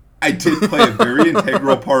 I did play a very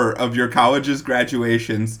integral part of your college's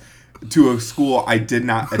graduations to a school I did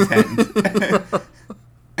not attend.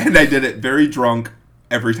 And I did it very drunk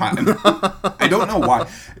every time. I don't know why.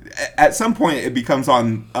 At some point, it becomes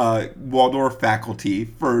on Waldorf faculty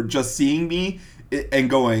for just seeing me and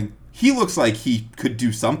going, he looks like he could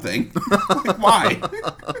do something. Like, why?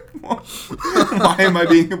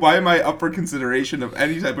 Why am I up for consideration of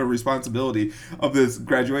any type of responsibility of this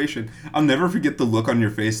graduation? I'll never forget the look on your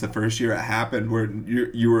face the first year it happened, where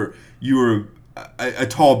you were a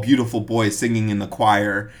tall, beautiful boy singing in the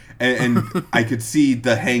choir, and I could see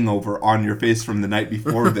the hangover on your face from the night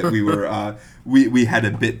before that we were we had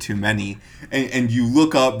a bit too many, and you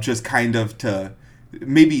look up just kind of to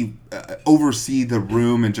maybe oversee the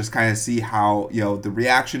room and just kind of see how, the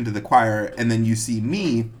reaction to the choir, and then you see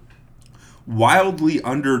me wildly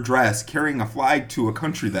underdressed carrying a flag to a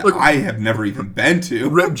country that I have never even been to.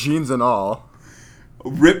 Ripped jeans and all.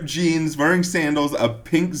 Ripped jeans, wearing sandals, a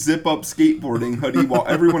pink zip-up skateboarding hoodie while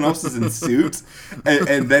everyone else is in suits.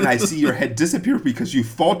 And then I see your head disappear because you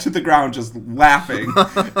fall to the ground just laughing.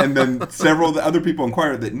 And then several of the other people in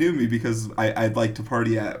choir that knew me because I'd like to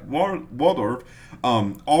party at Waldorf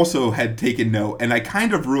also had taken note. And I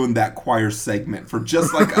kind of ruined that choir segment for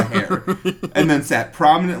just like a hair. And then sat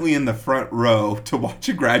prominently in the front row to watch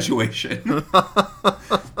a graduation.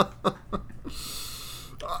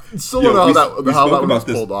 Still don't know how that was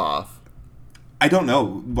pulled off. I don't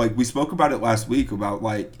know. Like, we spoke about it last week about,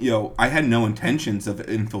 I had no intentions of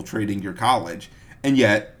infiltrating your college, and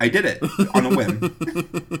yet I did it on a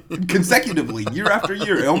whim. Consecutively, year after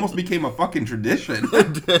year. It almost became a fucking tradition.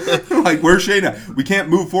 Like, where's Shane at? We can't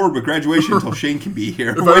move forward with graduation until Shane can be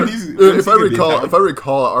here. If I recall,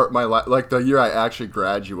 the year I actually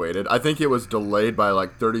graduated, I think it was delayed by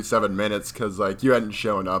 37 minutes because you hadn't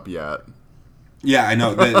shown up yet. Yeah, I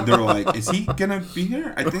know. They were like, is he going to be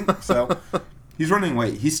here? I think so. He's running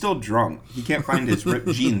late. He's still drunk. He can't find his ripped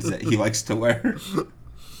jeans that he likes to wear.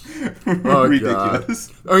 Oh, ridiculous.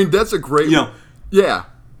 God. I mean, that's a great... yeah.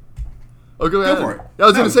 Oh, go ahead. Go for it. I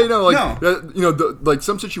was going to say,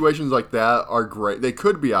 some situations like that are great. They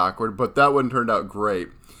could be awkward, but that one turned out great.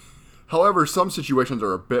 However, some situations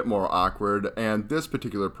are a bit more awkward, and this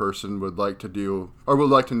particular person would like to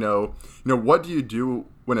know, what do you do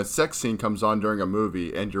when a sex scene comes on during a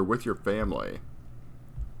movie and you're with your family?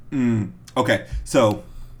 Okay, so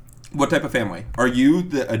what type of family? Are you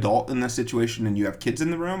the adult in this situation and you have kids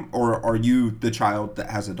in the room, or are you the child that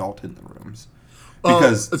has adult in the rooms?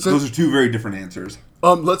 Because those are two very different answers.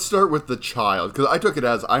 Let's start with the child, because I took it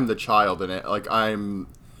as I'm the child in it. I'm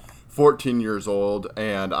 14 years old,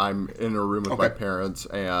 and I'm in a room with my parents,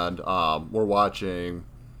 and we're watching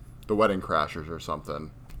The Wedding Crashers or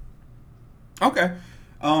something. Okay.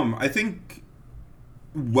 I think,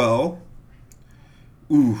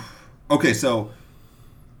 okay, so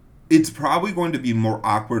it's probably going to be more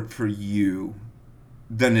awkward for you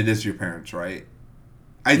than it is your parents, right?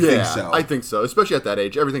 I think so. Especially at that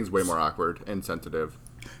age, everything's way more awkward and sensitive.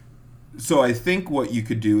 So I think what you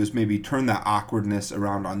could do is maybe turn that awkwardness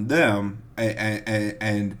around on them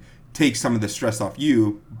and take some of the stress off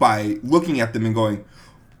you by looking at them and going,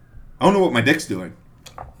 I don't know what my dick's doing.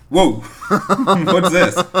 Whoa, what's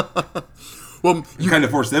this? Well, you kind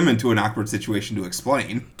of force them into an awkward situation to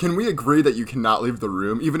explain. Can we agree that you cannot leave the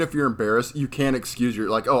room? Even if you're embarrassed, you can't excuse I'm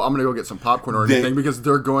going to go get some popcorn or anything, because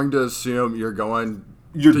they're going to assume you're going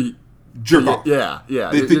to jerk off. Yeah.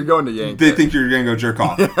 You're going to yank. They think you're going to go jerk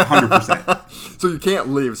off, 100%. So you can't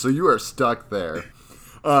leave, so you are stuck there.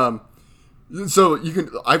 So you can.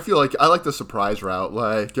 I feel like I like the surprise route.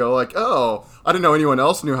 Oh, I didn't know anyone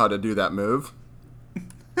else knew how to do that move.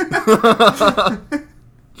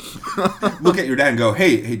 Look at your dad and go,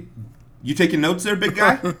 hey, you taking notes there, big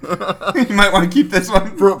guy? You might want to keep this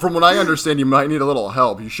one. From what I understand, you might need a little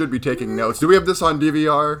help. You should be taking notes. Do we have this on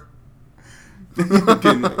DVR?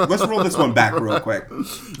 Let's roll this one back real quick.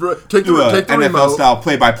 Take the NFL remote style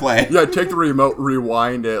play-by-play. Yeah, take the remote,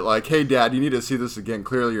 rewind it. Hey, Dad, you need to see this again.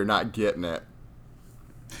 Clearly, you're not getting it.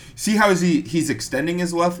 See how he's extending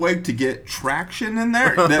his left leg to get traction in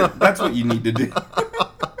there? That's what you need to do.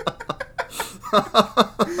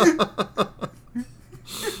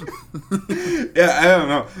 Yeah, I don't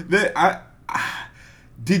know.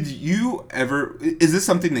 Did you ever? Is this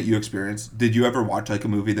something that you experienced? Did you ever watch a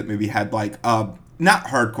movie that maybe had not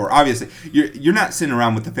hardcore? Obviously, you're not sitting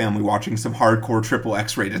around with the family watching some hardcore triple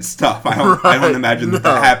X-rated stuff. I don't imagine that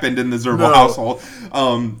happened in the Zerbal household.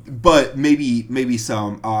 But maybe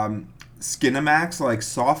some Skinamax,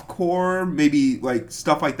 softcore, maybe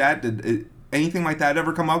stuff like that. Did anything like that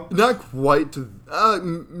ever come up? Not quite to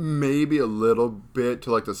maybe a little bit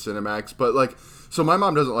to the Cinemax, but so my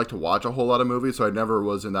mom doesn't like to watch a whole lot of movies, so I never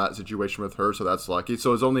was in that situation with her, so that's lucky. So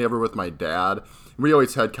it was only ever with my dad. We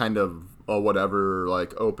always had kind of a whatever,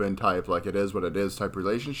 like, open type, like, it is what it is type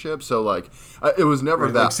relationship. So, like, it was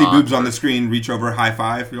never that like, see boobs on the screen, reach over, high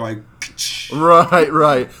five. You're like,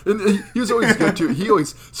 right. And he was always good too. He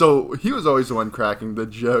was always the one cracking the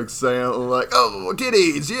jokes, saying like, "Oh,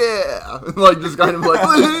 titties, yeah," like just kind of like,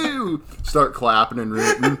 woohoo, start clapping and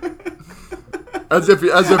rooting. As if he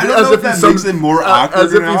makes it more awkward.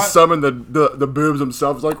 As if he summoned the boobs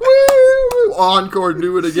himself, like, woo, encore,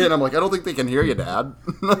 do it again. I'm like, I don't think they can hear you, Dad.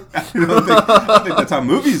 I don't think that's how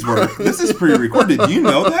movies work. This is pre-recorded. Do you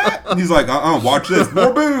know that? And he's like, watch this.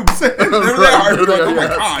 More boobs. There they are. You're like, oh my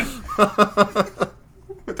God.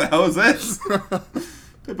 What the hell is this? What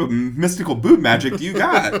type of mystical boob magic do you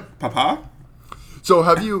got, Papa? So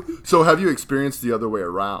have you experienced the other way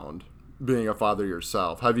around? Being a father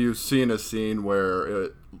yourself, have you seen a scene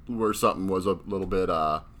where something was a little bit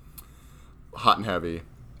hot and heavy?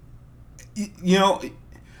 You know,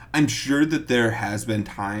 I'm sure that there has been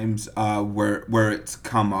times where it's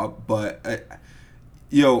come up, but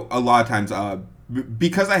a lot of times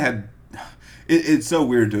because I had. It's so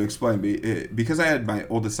weird to explain, because I had my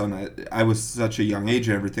oldest son. I was such a young age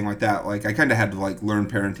and everything like that. Like, I kind of had to like learn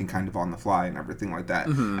parenting kind of on the fly and everything like that.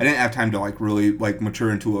 Mm-hmm. I didn't have time to like really like mature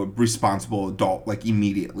into a responsible adult like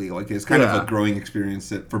immediately. Like, it's kind of a growing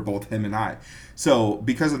experience for both him and I. So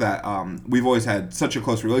because of that, we've always had such a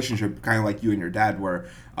close relationship, kind of like you and your dad, where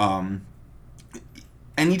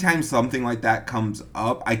anytime something like that comes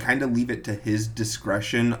up, I kind of leave it to his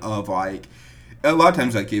discretion of like. A lot of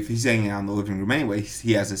times, like, if he's hanging out in the living room anyway,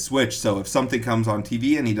 he has a switch. So if something comes on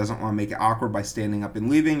TV and he doesn't want to make it awkward by standing up and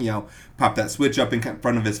leaving, pop that switch up in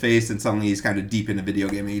front of his face, and suddenly he's kind of deep in a video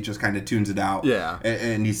game and he just kind of tunes it out. Yeah.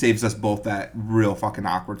 And he saves us both that real fucking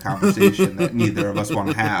awkward conversation that neither of us want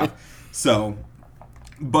to have. So,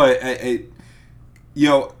 but, I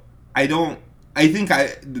think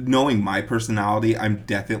knowing my personality, I'm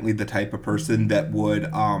definitely the type of person that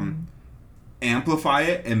would, amplify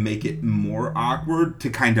it and make it more awkward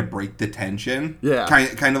to kind of break the tension. Yeah.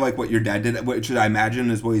 Kind of like what your dad did, which I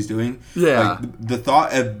imagine is what he's doing. Yeah. Like, the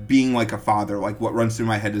thought of being like a father, like what runs through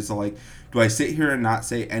my head is like, do I sit here and not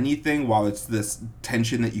say anything while it's this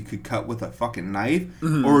tension that you could cut with a fucking knife?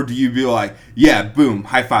 Mm-hmm. Or do you be like, yeah, boom,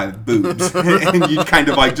 high five, boobs. And you kind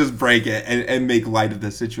of like just break it and make light of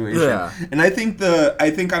the situation. Yeah. And I think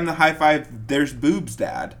I'm the high five, there's boobs,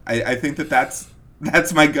 Dad. I think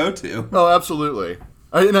that's my go-to. Oh, absolutely.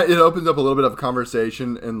 It opens up a little bit of a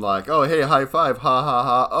conversation and like, oh, hey, high five, ha, ha,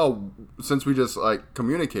 ha. Oh, since we just like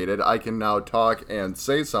communicated, I can now talk and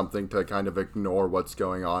say something to kind of ignore what's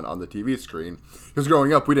going on the TV screen. Because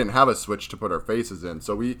growing up, we didn't have a switch to put our faces in,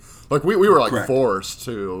 so we were like Correct. Forced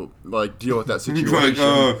to like deal with that situation.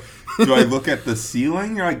 Like, do I look at the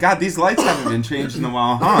ceiling? You're like, God, these lights haven't been changed in a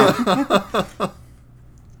while, huh?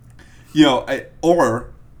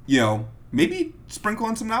 Maybe sprinkle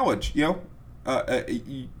in some knowledge. You're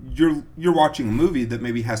watching a movie that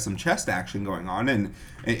maybe has some chest action going on,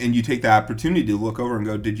 and you take the opportunity to look over and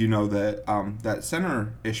go, did you know that that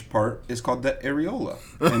center-ish part is called the areola?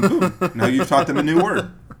 And boom, now you've taught them a new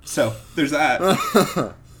word. So there's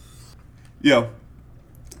that.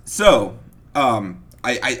 So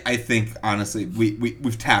I think honestly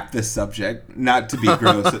we've tapped this subject, not to be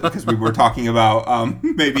gross because we were talking about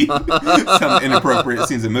maybe some inappropriate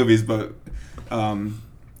scenes in movies, but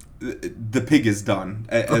the pig is done,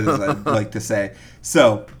 as I'd like to say.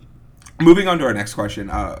 So moving on to our next question,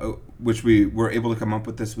 which we were able to come up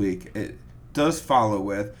with this week, it does follow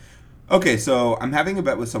with, okay, so I'm having a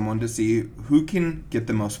bet with someone to see who can get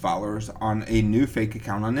the most followers on a new fake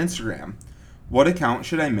account on Instagram. What account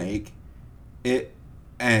should I make?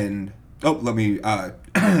 I'm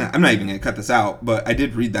not even going to cut this out, but I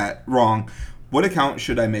did read that wrong. What account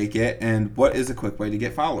should I make it, and what is a quick way to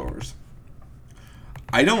get followers?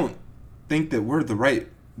 I don't think that we're the right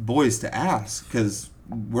boys to ask, because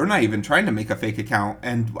we're not even trying to make a fake account,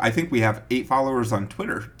 and I think we have 8 followers on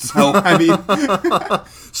Twitter. So, I mean,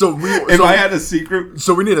 I had a secret...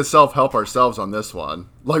 So we need to self-help ourselves on this one.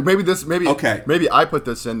 Like, maybe I put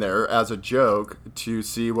this in there as a joke to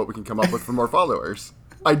see what we can come up with for more followers.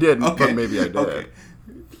 I didn't, but maybe I did. Okay.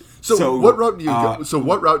 So what route do you go? So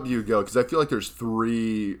what route do you go? Because I feel like there's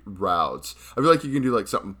 3 routes. I feel like you can do like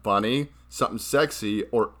something funny, something sexy,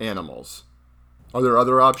 or animals. Are there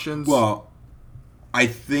other options? Well, I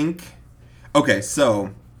think... Okay,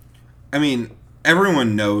 so... I mean,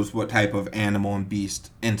 everyone knows what type of animal and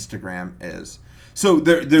beast Instagram is. So,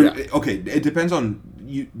 okay, it depends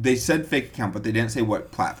on... They said fake account, but they didn't say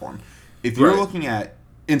what platform. If you're looking at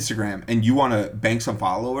Instagram and you want to bank some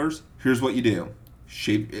followers, here's what you do.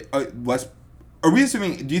 Are we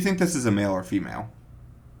assuming... Do you think this is a male or female?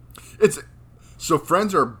 So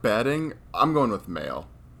friends are betting. I'm going with male.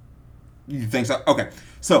 You think so? Okay.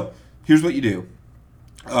 So here's what you do.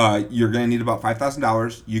 You're going to need about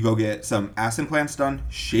 $5,000. You go get some ass implants done,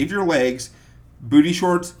 shave your legs, booty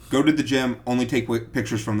shorts, go to the gym, only take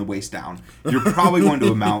pictures from the waist down. You're probably going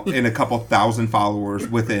to amount in a couple thousand followers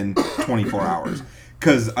within 24 hours.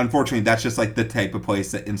 Because, unfortunately, that's just like the type of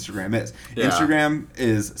place that Instagram is. Yeah. Instagram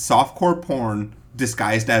is softcore porn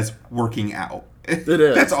disguised as working out. It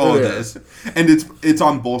is. That's all it is. And it's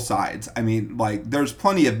on both sides. I mean, like, there's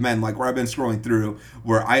plenty of men, like, where I've been scrolling through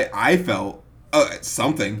where I felt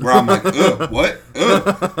something where I'm like, what?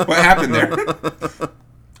 What happened there?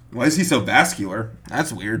 Why is he so vascular?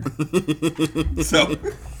 That's weird. So,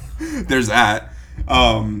 there's that.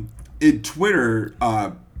 In Twitter,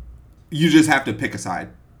 you just have to pick a side.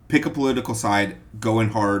 Pick a political side, go in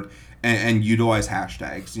hard, and utilize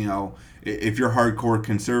hashtags. You know, if you're hardcore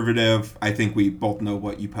conservative, I think we both know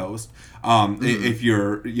what you post. If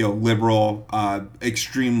you're, liberal,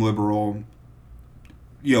 extreme liberal,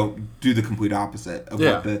 do the complete opposite of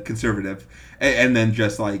what the conservative, and then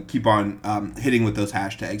just like keep on hitting with those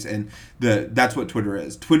hashtags. And that's what Twitter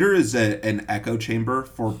is. Twitter is an echo chamber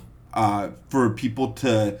for people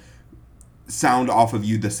to sound off of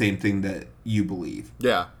you the same thing that you believe.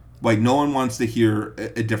 Yeah. Like, no one wants to hear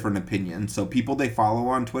a different opinion. So people they follow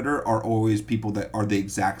on Twitter are always people that are the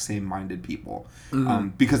exact same minded people.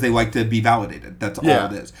 Because they like to be validated. That's all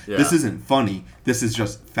it is. Yeah. This isn't funny. This is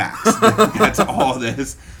just facts. That's all it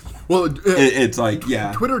is. Well, it's like,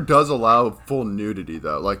 yeah. Twitter does allow full nudity,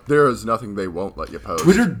 though. Like, there is nothing they won't let you post.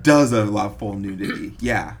 Twitter does allow full nudity.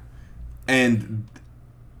 Yeah. And,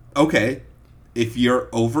 okay, if you're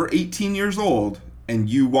over 18 years old and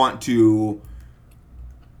you want to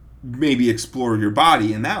maybe explore your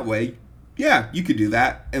body in that way, yeah, you could do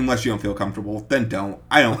that. Unless you don't feel comfortable, then don't.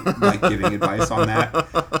 I don't like giving advice on that.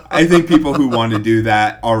 I think people who want to do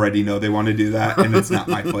that already know they want to do that, and it's not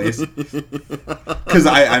my place. Because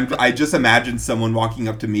I just imagine someone walking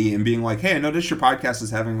up to me and being like, hey, I noticed your podcast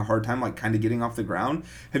is having a hard time, like, kind of getting off the ground.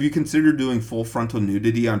 Have you considered doing full frontal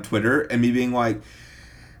nudity on Twitter? And me being like,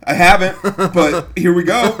 I haven't, but here we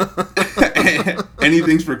go.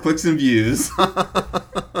 Anything's for clicks and views.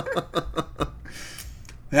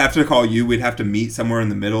 I'd have to call you. We'd have to meet somewhere in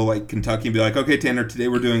the middle, like Kentucky, and be like, okay, Tanner, today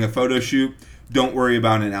we're doing a photo shoot. Don't worry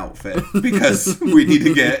about an outfit, because we need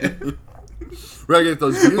to get... We gotta get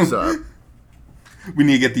those views up. We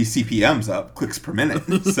need to get these CPMs up, clicks per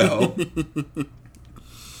minute, so...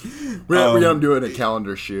 We're not doing a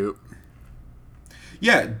calendar shoot.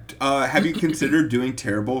 Yeah, have you considered doing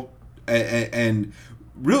terrible and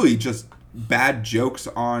really just bad jokes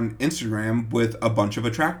on Instagram with a bunch of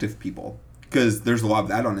attractive people? Because there's a lot of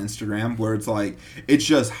that on Instagram where it's like, it's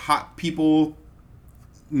just hot people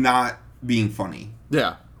not being funny.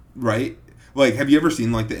 Yeah. Right? Like, have you ever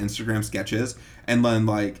seen, like, the Instagram sketches? And then,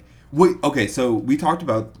 like, okay, so we talked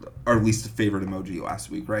about our least favorite emoji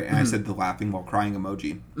last week, right? And I said the laughing while crying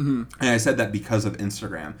emoji. And I said that because of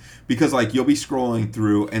Instagram. Because, like, you'll be scrolling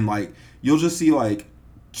through and, like, you'll just see, like,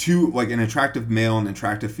 an attractive male and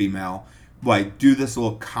attractive female, like, do this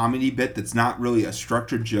little comedy bit that's not really a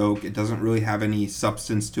structured joke. It doesn't really have any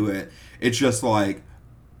substance to it. It's just like,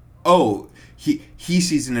 oh, he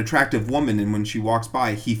sees an attractive woman, and when she walks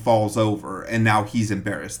by, he falls over, and now he's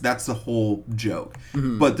embarrassed. That's the whole joke.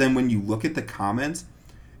 But then when you look at the comments,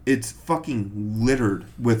 it's fucking littered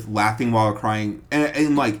with laughing while crying.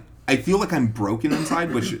 And like, I feel like I'm broken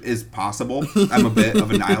inside, which is possible. I'm a bit of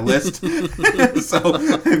a nihilist. So,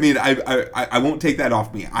 I mean, I won't take that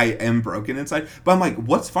off me. I am broken inside. But I'm like,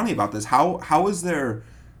 what's funny about this? How is there,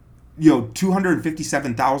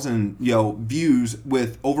 257,000, views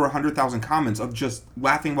with over 100,000 comments of just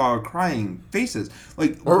laughing while crying faces?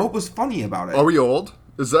 Like, what was funny about it? Are we old?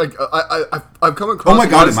 It's like, I've come across... Oh my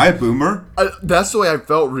God, am I a boomer? That's the way I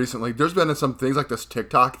felt recently. There's been some things like this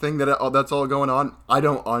TikTok thing that's all going on. I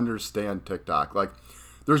don't understand TikTok. Like,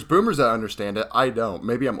 there's boomers that understand it. I don't.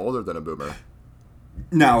 Maybe I'm older than a boomer.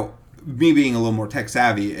 Now, me being a little more tech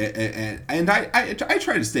savvy, and I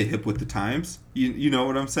try to stay hip with the times. You know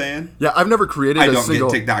what I'm saying? Yeah, I've never created I don't get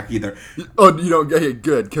TikTok either. Oh, you don't get it?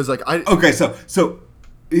 Good, because like I... Okay, so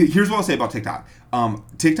here's what I'll say about TikTok.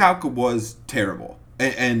 TikTok was terrible.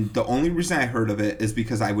 And the only reason I heard of it is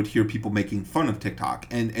because I would hear people making fun of TikTok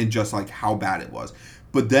and just like how bad it was.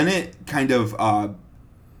 But then it kind of,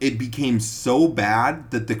 it became so bad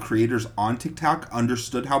that the creators on TikTok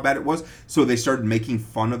understood how bad it was. So they started making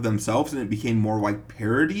fun of themselves, and it became more like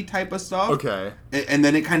parody type of stuff. Okay. And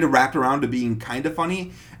then it kind of wrapped around to being kind of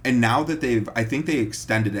funny. And now that I think they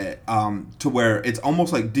extended it to where it's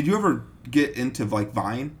almost like, did you ever get into like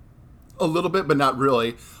Vine? A little bit, but not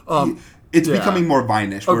really. It's becoming more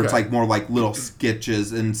Vine-ish, where it's Okay. like more like little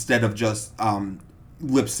sketches instead of just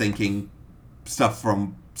lip syncing stuff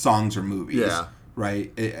from songs or movies. Yeah.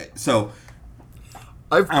 Right. So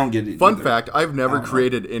I don't get it. Fun either. fact: I've never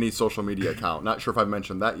created any social media account. Not sure if I've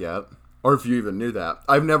mentioned that yet, or if you even knew that.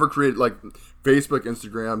 I've never created like Facebook,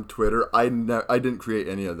 Instagram, Twitter. I didn't create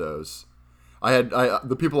any of those. I had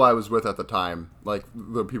the people I was with at the time, like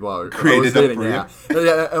the people I was them dating. for you?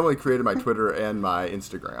 Yeah, I only created my Twitter and my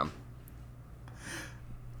Instagram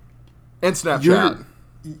and Snapchat.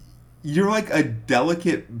 You're like a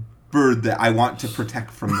delicate bird that I want to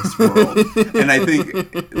protect from this world. And I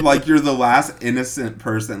think like you're the last innocent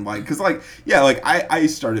person, like, because like, yeah, like I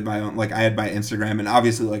started my own, like I had my Instagram, and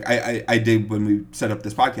obviously like I did, when we set up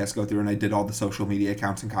this podcast, go through and I did all the social media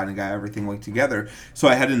accounts and kind of got everything like together, so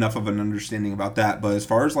I had enough of an understanding about that. But as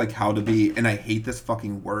far as like how to be, and I hate this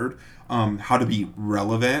fucking word, how to be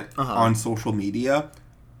relevant on social media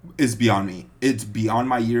is beyond me. It's beyond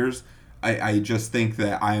my years. I just think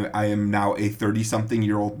that I am now a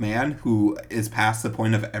 30-something-year-old man who is past the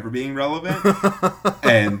point of ever being relevant,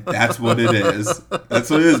 and that's what it is.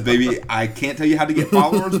 That's what it is, baby. I can't tell you how to get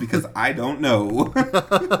followers because I don't know.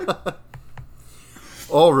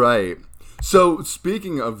 All right. So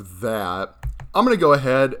speaking of that, I'm going to go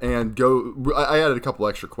ahead and go. I added a couple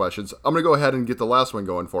extra questions. I'm going to go ahead and get the last one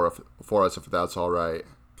going for us, if that's all right.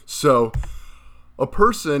 So a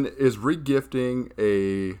person is regifting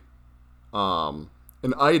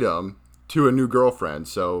an item to a new girlfriend.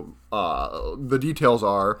 So the details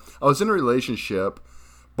are, I was in a relationship,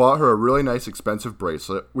 bought her a really nice expensive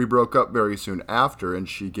bracelet. We broke up very soon after, and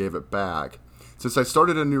she gave it back. Since I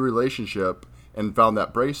started a new relationship and found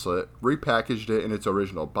that bracelet, repackaged it in its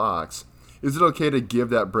original box, is it okay to give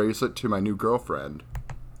that bracelet to my new girlfriend?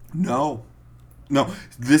 No.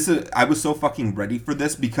 I was so fucking ready for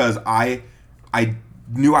this because I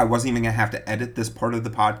knew I wasn't even gonna have to edit this part of the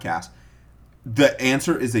podcast. The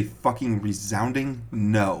answer is a fucking resounding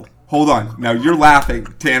no. Hold on. Now you're laughing.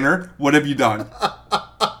 Tanner, what have you done?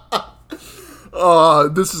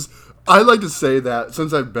 I like to say that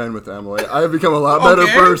since I've been with Emily, I've become a lot better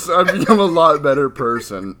person. I've become a lot better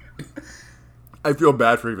person. I feel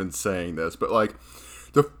bad for even saying this, but like,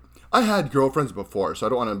 I had girlfriends before, so I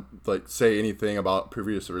don't want to like say anything about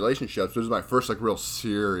previous relationships. This was my first like real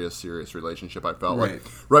serious relationship. I felt like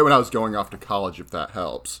right when I was going off to college, if that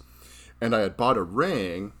helps. And I had bought a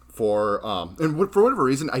ring for for whatever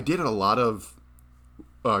reason, I dated a lot of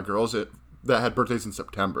girls that had birthdays in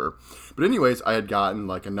September. But anyways, I had gotten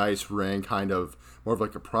like a nice ring, kind of more of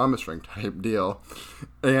like a promise ring type deal.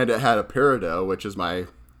 And it had a peridot, which is my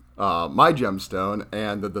gemstone,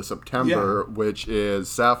 and the September, which is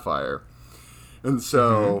sapphire. And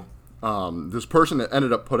so this person that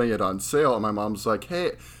ended up putting it on sale, and my mom's like,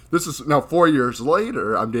 hey, this is now 4 years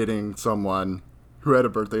later, I'm dating someone who had a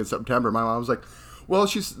birthday in September. My mom was like, well,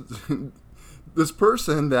 this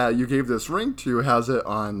person that you gave this ring to has it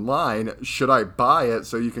online. Should I buy it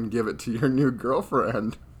so you can give it to your new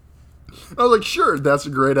girlfriend? I was like, sure, that's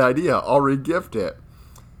a great idea. I'll regift it.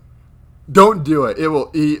 Don't do it. It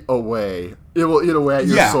will eat away. It will eat away at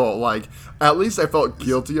your soul. Like, at least I felt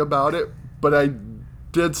guilty about it, but I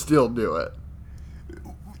did still do it.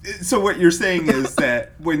 So what you're saying is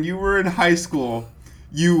that when you were in high school,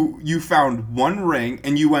 you found one ring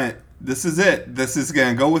and you went, this is it. This is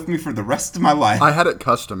gonna go with me for the rest of my life. I had it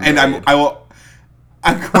custom made. And I'm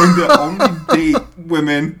going to only date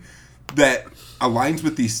women that aligns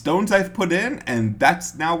with these stones I've put in, and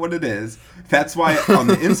that's now what it is. That's why on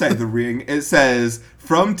the inside of the ring it says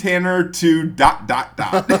from Tanner to ...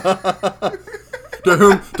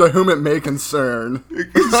 to whom it may concern.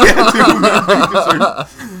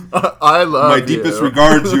 I love my deepest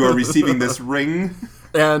regards. You are receiving this ring.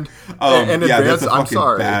 And in advance, I'm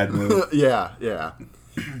sorry. Bad move. yeah.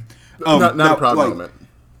 Not a proud moment.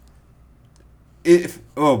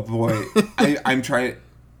 Oh boy, I'm trying.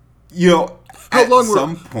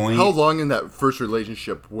 How long in that first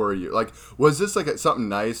relationship were you? Like, was this like something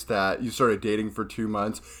nice that you started dating for 2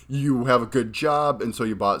 months? You have a good job, and so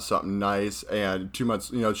you bought something nice, and 2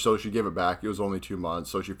 months, so she gave it back. It was only 2 months,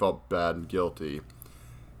 so she felt bad and guilty.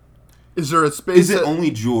 Is there a space? Is it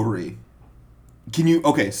only jewelry? Can you?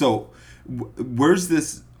 Okay, so where's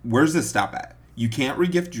this stop at? You can't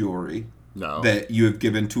regift jewelry. No. That you have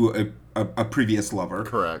given to a previous lover.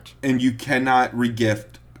 Correct. And you cannot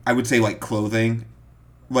regift, I would say, like clothing.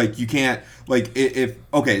 Like you can't, like if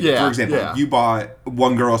for example, you bought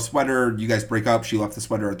one girl a sweater, you guys break up, she left the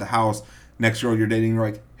sweater at the house. Next girl you're dating, you're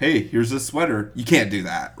like, hey, here's this sweater. You can't do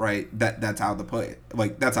that, right? That's how the play.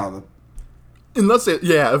 Like that's how the. Unless it,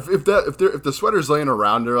 yeah, if the sweater's laying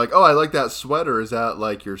around, they're like, oh, I like that sweater. Is that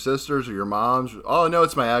like your sister's or your mom's? Oh no,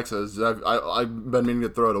 it's my ex's. I've been meaning to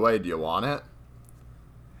throw it away. Do you want it?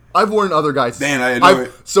 I've worn other guys. Man, I know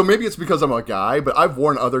it. So maybe it's because I'm a guy, but I've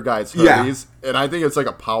worn other guys' hoodies, and I think it's like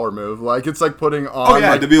a power move. Like it's like putting on. Oh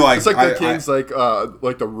yeah, like, to be like it's like the king's like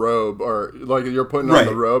the robe, or like you're putting on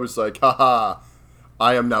the robe. It's like, haha,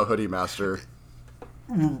 I am now hoodie master.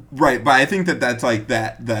 Right, but I think that's like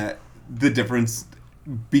that the difference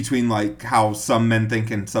between like how some men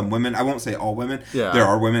think and some women. I won't say all women. Yeah. There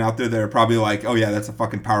are women out there that are probably like, oh yeah, that's a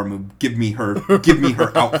fucking power move. Give me her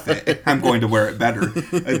outfit. I'm going to wear it better.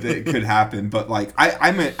 It could happen, but like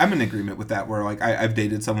I'm in agreement with that. Where like I've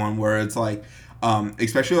dated someone where it's like.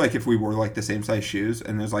 Especially like if we wore like the same size shoes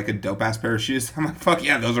and there's like a dope ass pair of shoes, I'm like, fuck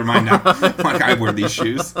yeah, those are mine now. Like I wear these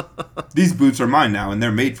shoes. These boots are mine now and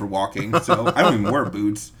they're made for walking. So I don't even wear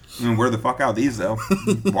boots. I mean, wear the fuck out of these though.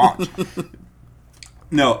 Watch.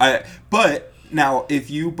 No, but now if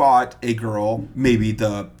you bought a girl, maybe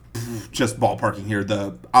just ballparking here,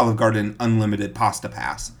 the Olive Garden unlimited pasta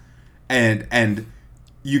pass, and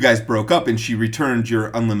you guys broke up and she returned your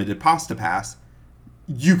unlimited pasta pass,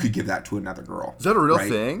 you could give that to another girl. Is that a real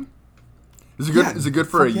thing? Is it good? Yeah, is it good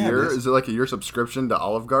for a year? Is it like a year subscription to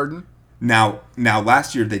Olive Garden? Now,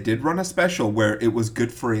 last year they did run a special where it was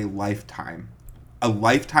good for a lifetime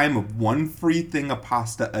of one free thing of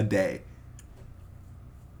pasta a day.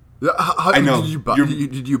 I know.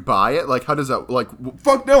 Did you buy it? Like, how does that like?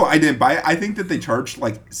 Fuck no, I didn't buy it. I think that they charged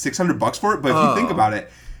like $600 for it. But if you think about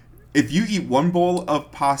it, if you eat one bowl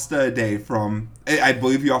of pasta a day from, I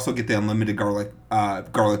believe you also get the unlimited garlic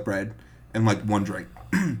bread and like one drink.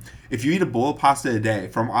 If you eat a bowl of pasta a day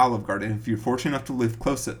from Olive Garden, if you're fortunate enough to live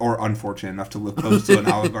close to, or unfortunate enough to live close to an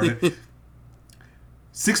Olive Garden,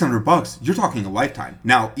 $600, you're talking a lifetime.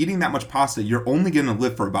 Now, eating that much pasta, you're only going to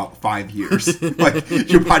live for about 5 years. Like,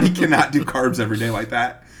 your body cannot do carbs every day like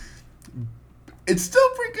that. It's still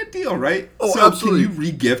a pretty good deal, right? Oh, so absolutely. Can you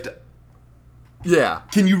re-gift? Yeah.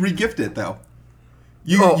 Can you re-gift it, though?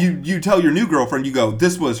 You tell your new girlfriend, you go,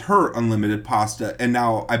 this was her unlimited pasta, and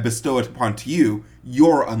now I bestow it upon to you,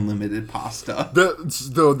 your unlimited pasta.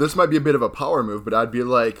 Though this might be a bit of a power move, but I'd be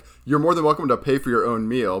like, you're more than welcome to pay for your own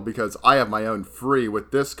meal, because I have my own free with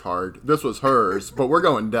this card. This was hers, but we're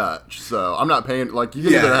going Dutch, so I'm not paying, like, you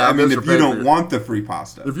can either have this or if you don't want the free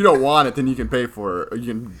pasta. If you don't want it, then you can pay for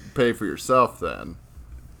yourself then.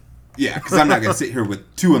 Yeah, because I'm not going to sit here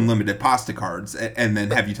with 2 unlimited pasta cards and then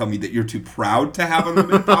have you tell me that you're too proud to have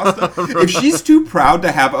unlimited pasta. If she's too proud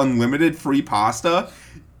to have unlimited free pasta,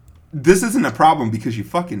 this isn't a problem because you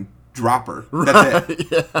fucking drop her. That's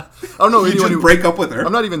it. Yeah. I don't know you anyone just break up with her.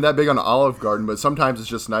 I'm not even that big on Olive Garden, but sometimes it's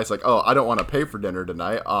just nice. Like, oh, I don't want to pay for dinner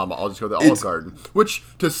tonight. I'll just go to the Olive Garden. Which,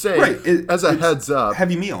 to say, as a heads up,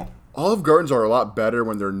 heavy meal. Olive Gardens are a lot better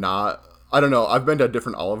when they're not. I don't know. I've been to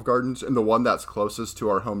different Olive Gardens, and the one that's closest to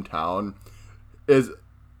our hometown it's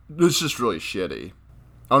just really shitty.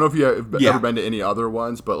 I don't know if you've ever been to any other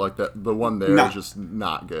ones, but like the one there is just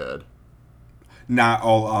not good. Not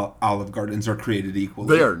all Olive Gardens are created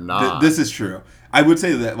equally. They are not. This is true. I would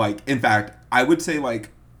say that, like, in fact, I would say,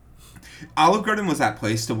 like, Olive Garden was that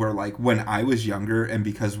place to where, like, when I was younger and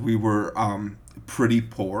because we were pretty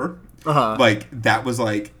poor, like, that was,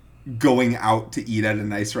 like, going out to eat at a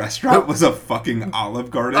nice restaurant was a fucking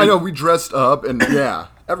Olive Garden. I know, we dressed up and,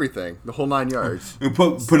 everything. The whole 9 yards.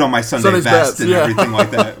 Put on my Sunday vest and everything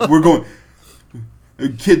like that. We're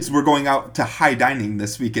going out to high dining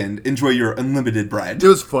this weekend. Enjoy your unlimited bread. It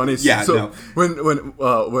was funny. Yeah, so when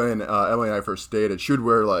Emily and I first dated, she was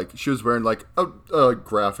wearing like a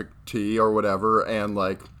graphic tee or whatever and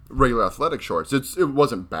like regular athletic shorts. It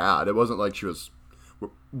wasn't bad. It wasn't like she was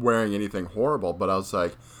wearing anything horrible. But I was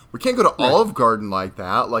like, we can't go to Olive Garden like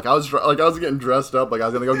that. Like I was getting dressed up like I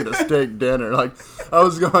was gonna go get a steak dinner. Like I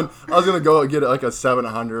was gonna go get like a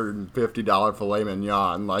 $750 filet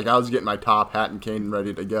mignon. Like I was getting my top hat and cane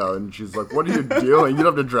ready to go. And she's like, "What are you doing? You don't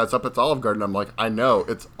have to dress up. It's Olive Garden." I'm like, "I know,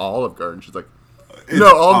 it's Olive Garden." She's like,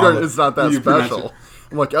 "No, Olive Garden is not that special."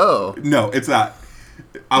 I'm like, "Oh, no, it's not."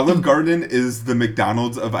 Olive Garden is the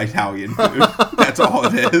McDonald's of Italian food. That's all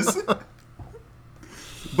it is.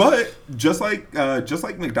 But just like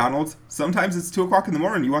McDonald's, sometimes it's 2:00 in the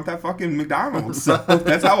morning. You want that fucking McDonald's. So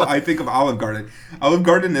that's how I think of Olive Garden. Olive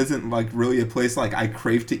Garden isn't like really a place like I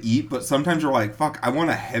crave to eat, but sometimes you're like, fuck, I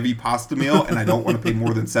want a heavy pasta meal and I don't want to pay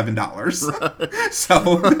more than $7.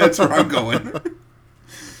 So that's where I'm going.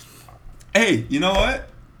 Hey, you know what?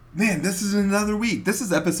 Man, this is another week. This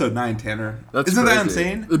is episode 9, Tanner. Isn't that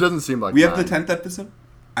insane? It doesn't seem like we have the 10th episode.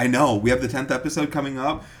 I know. We have the 10th episode coming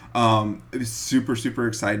up. Super, super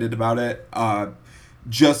excited about it.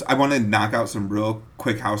 I want to knock out some real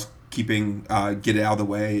quick housekeeping, get it out of the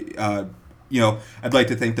way. I'd like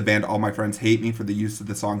to thank the band All My Friends Hate Me for the use of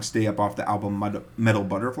the song Stay Up off the album Metal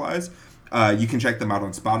Butterflies. You can check them out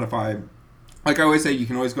on Spotify. Like I always say, you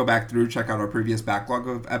can always go back through, check out our previous backlog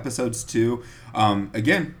of episodes too.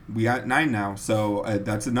 Again, we got 9 now, so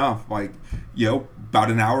that's enough. Like,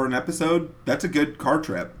 about an hour an episode, that's a good car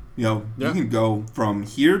trip. You can go from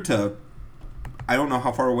here to, I don't know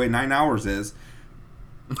how far away 9 hours is.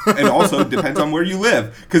 It also depends on where you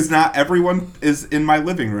live, because not everyone is in my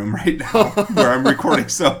living room right now where I'm recording.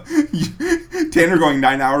 So Tanner going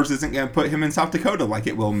 9 hours isn't going to put him in South Dakota like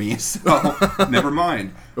it will me. So never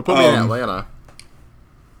mind. It'll put me in Atlanta.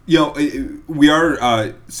 We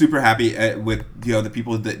are super happy with the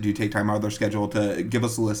people that do take time out of their schedule to give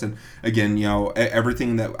us a listen. Again,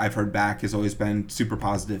 everything that I've heard back has always been super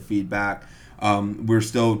positive feedback. We're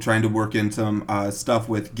still trying to work in some stuff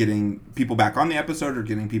with getting people back on the episode or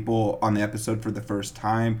getting people on the episode for the first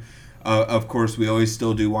time. Of course, we always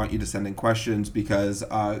still do want you to send in questions, because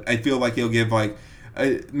I feel like it'll give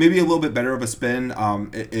maybe a little bit better of a spin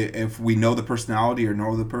if we know the personality or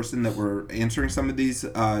know the person that we're answering some of these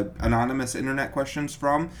anonymous internet questions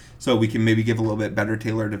from, so we can maybe give a little bit better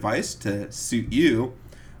tailored advice to suit you.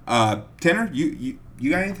 Tanner, you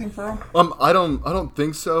got anything for him? I don't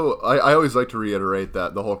think so. I always like to reiterate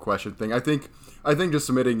that the whole question thing. I think just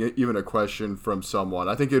submitting even a question from someone,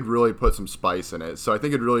 I think it'd really put some spice in it. So I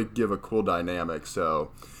think it'd really give a cool dynamic. So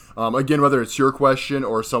again, whether it's your question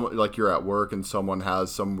or someone like you're at work and someone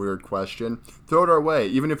has some weird question, throw it our way.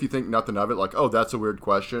 Even if you think nothing of it, like, oh, that's a weird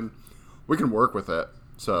question, we can work with it.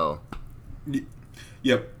 So,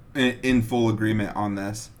 yep, in full agreement on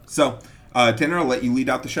this. So. Tanner, I'll let you lead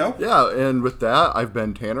out the show. Yeah, and with that, I've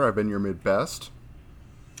been Tanner. I've been your Midbest.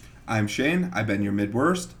 I'm Shane. I've been your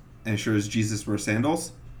Midworst. And sure as Jesus wears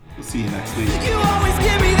sandals, we'll see you next week. You always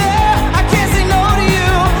get me there. I can't say no to you.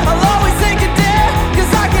 I love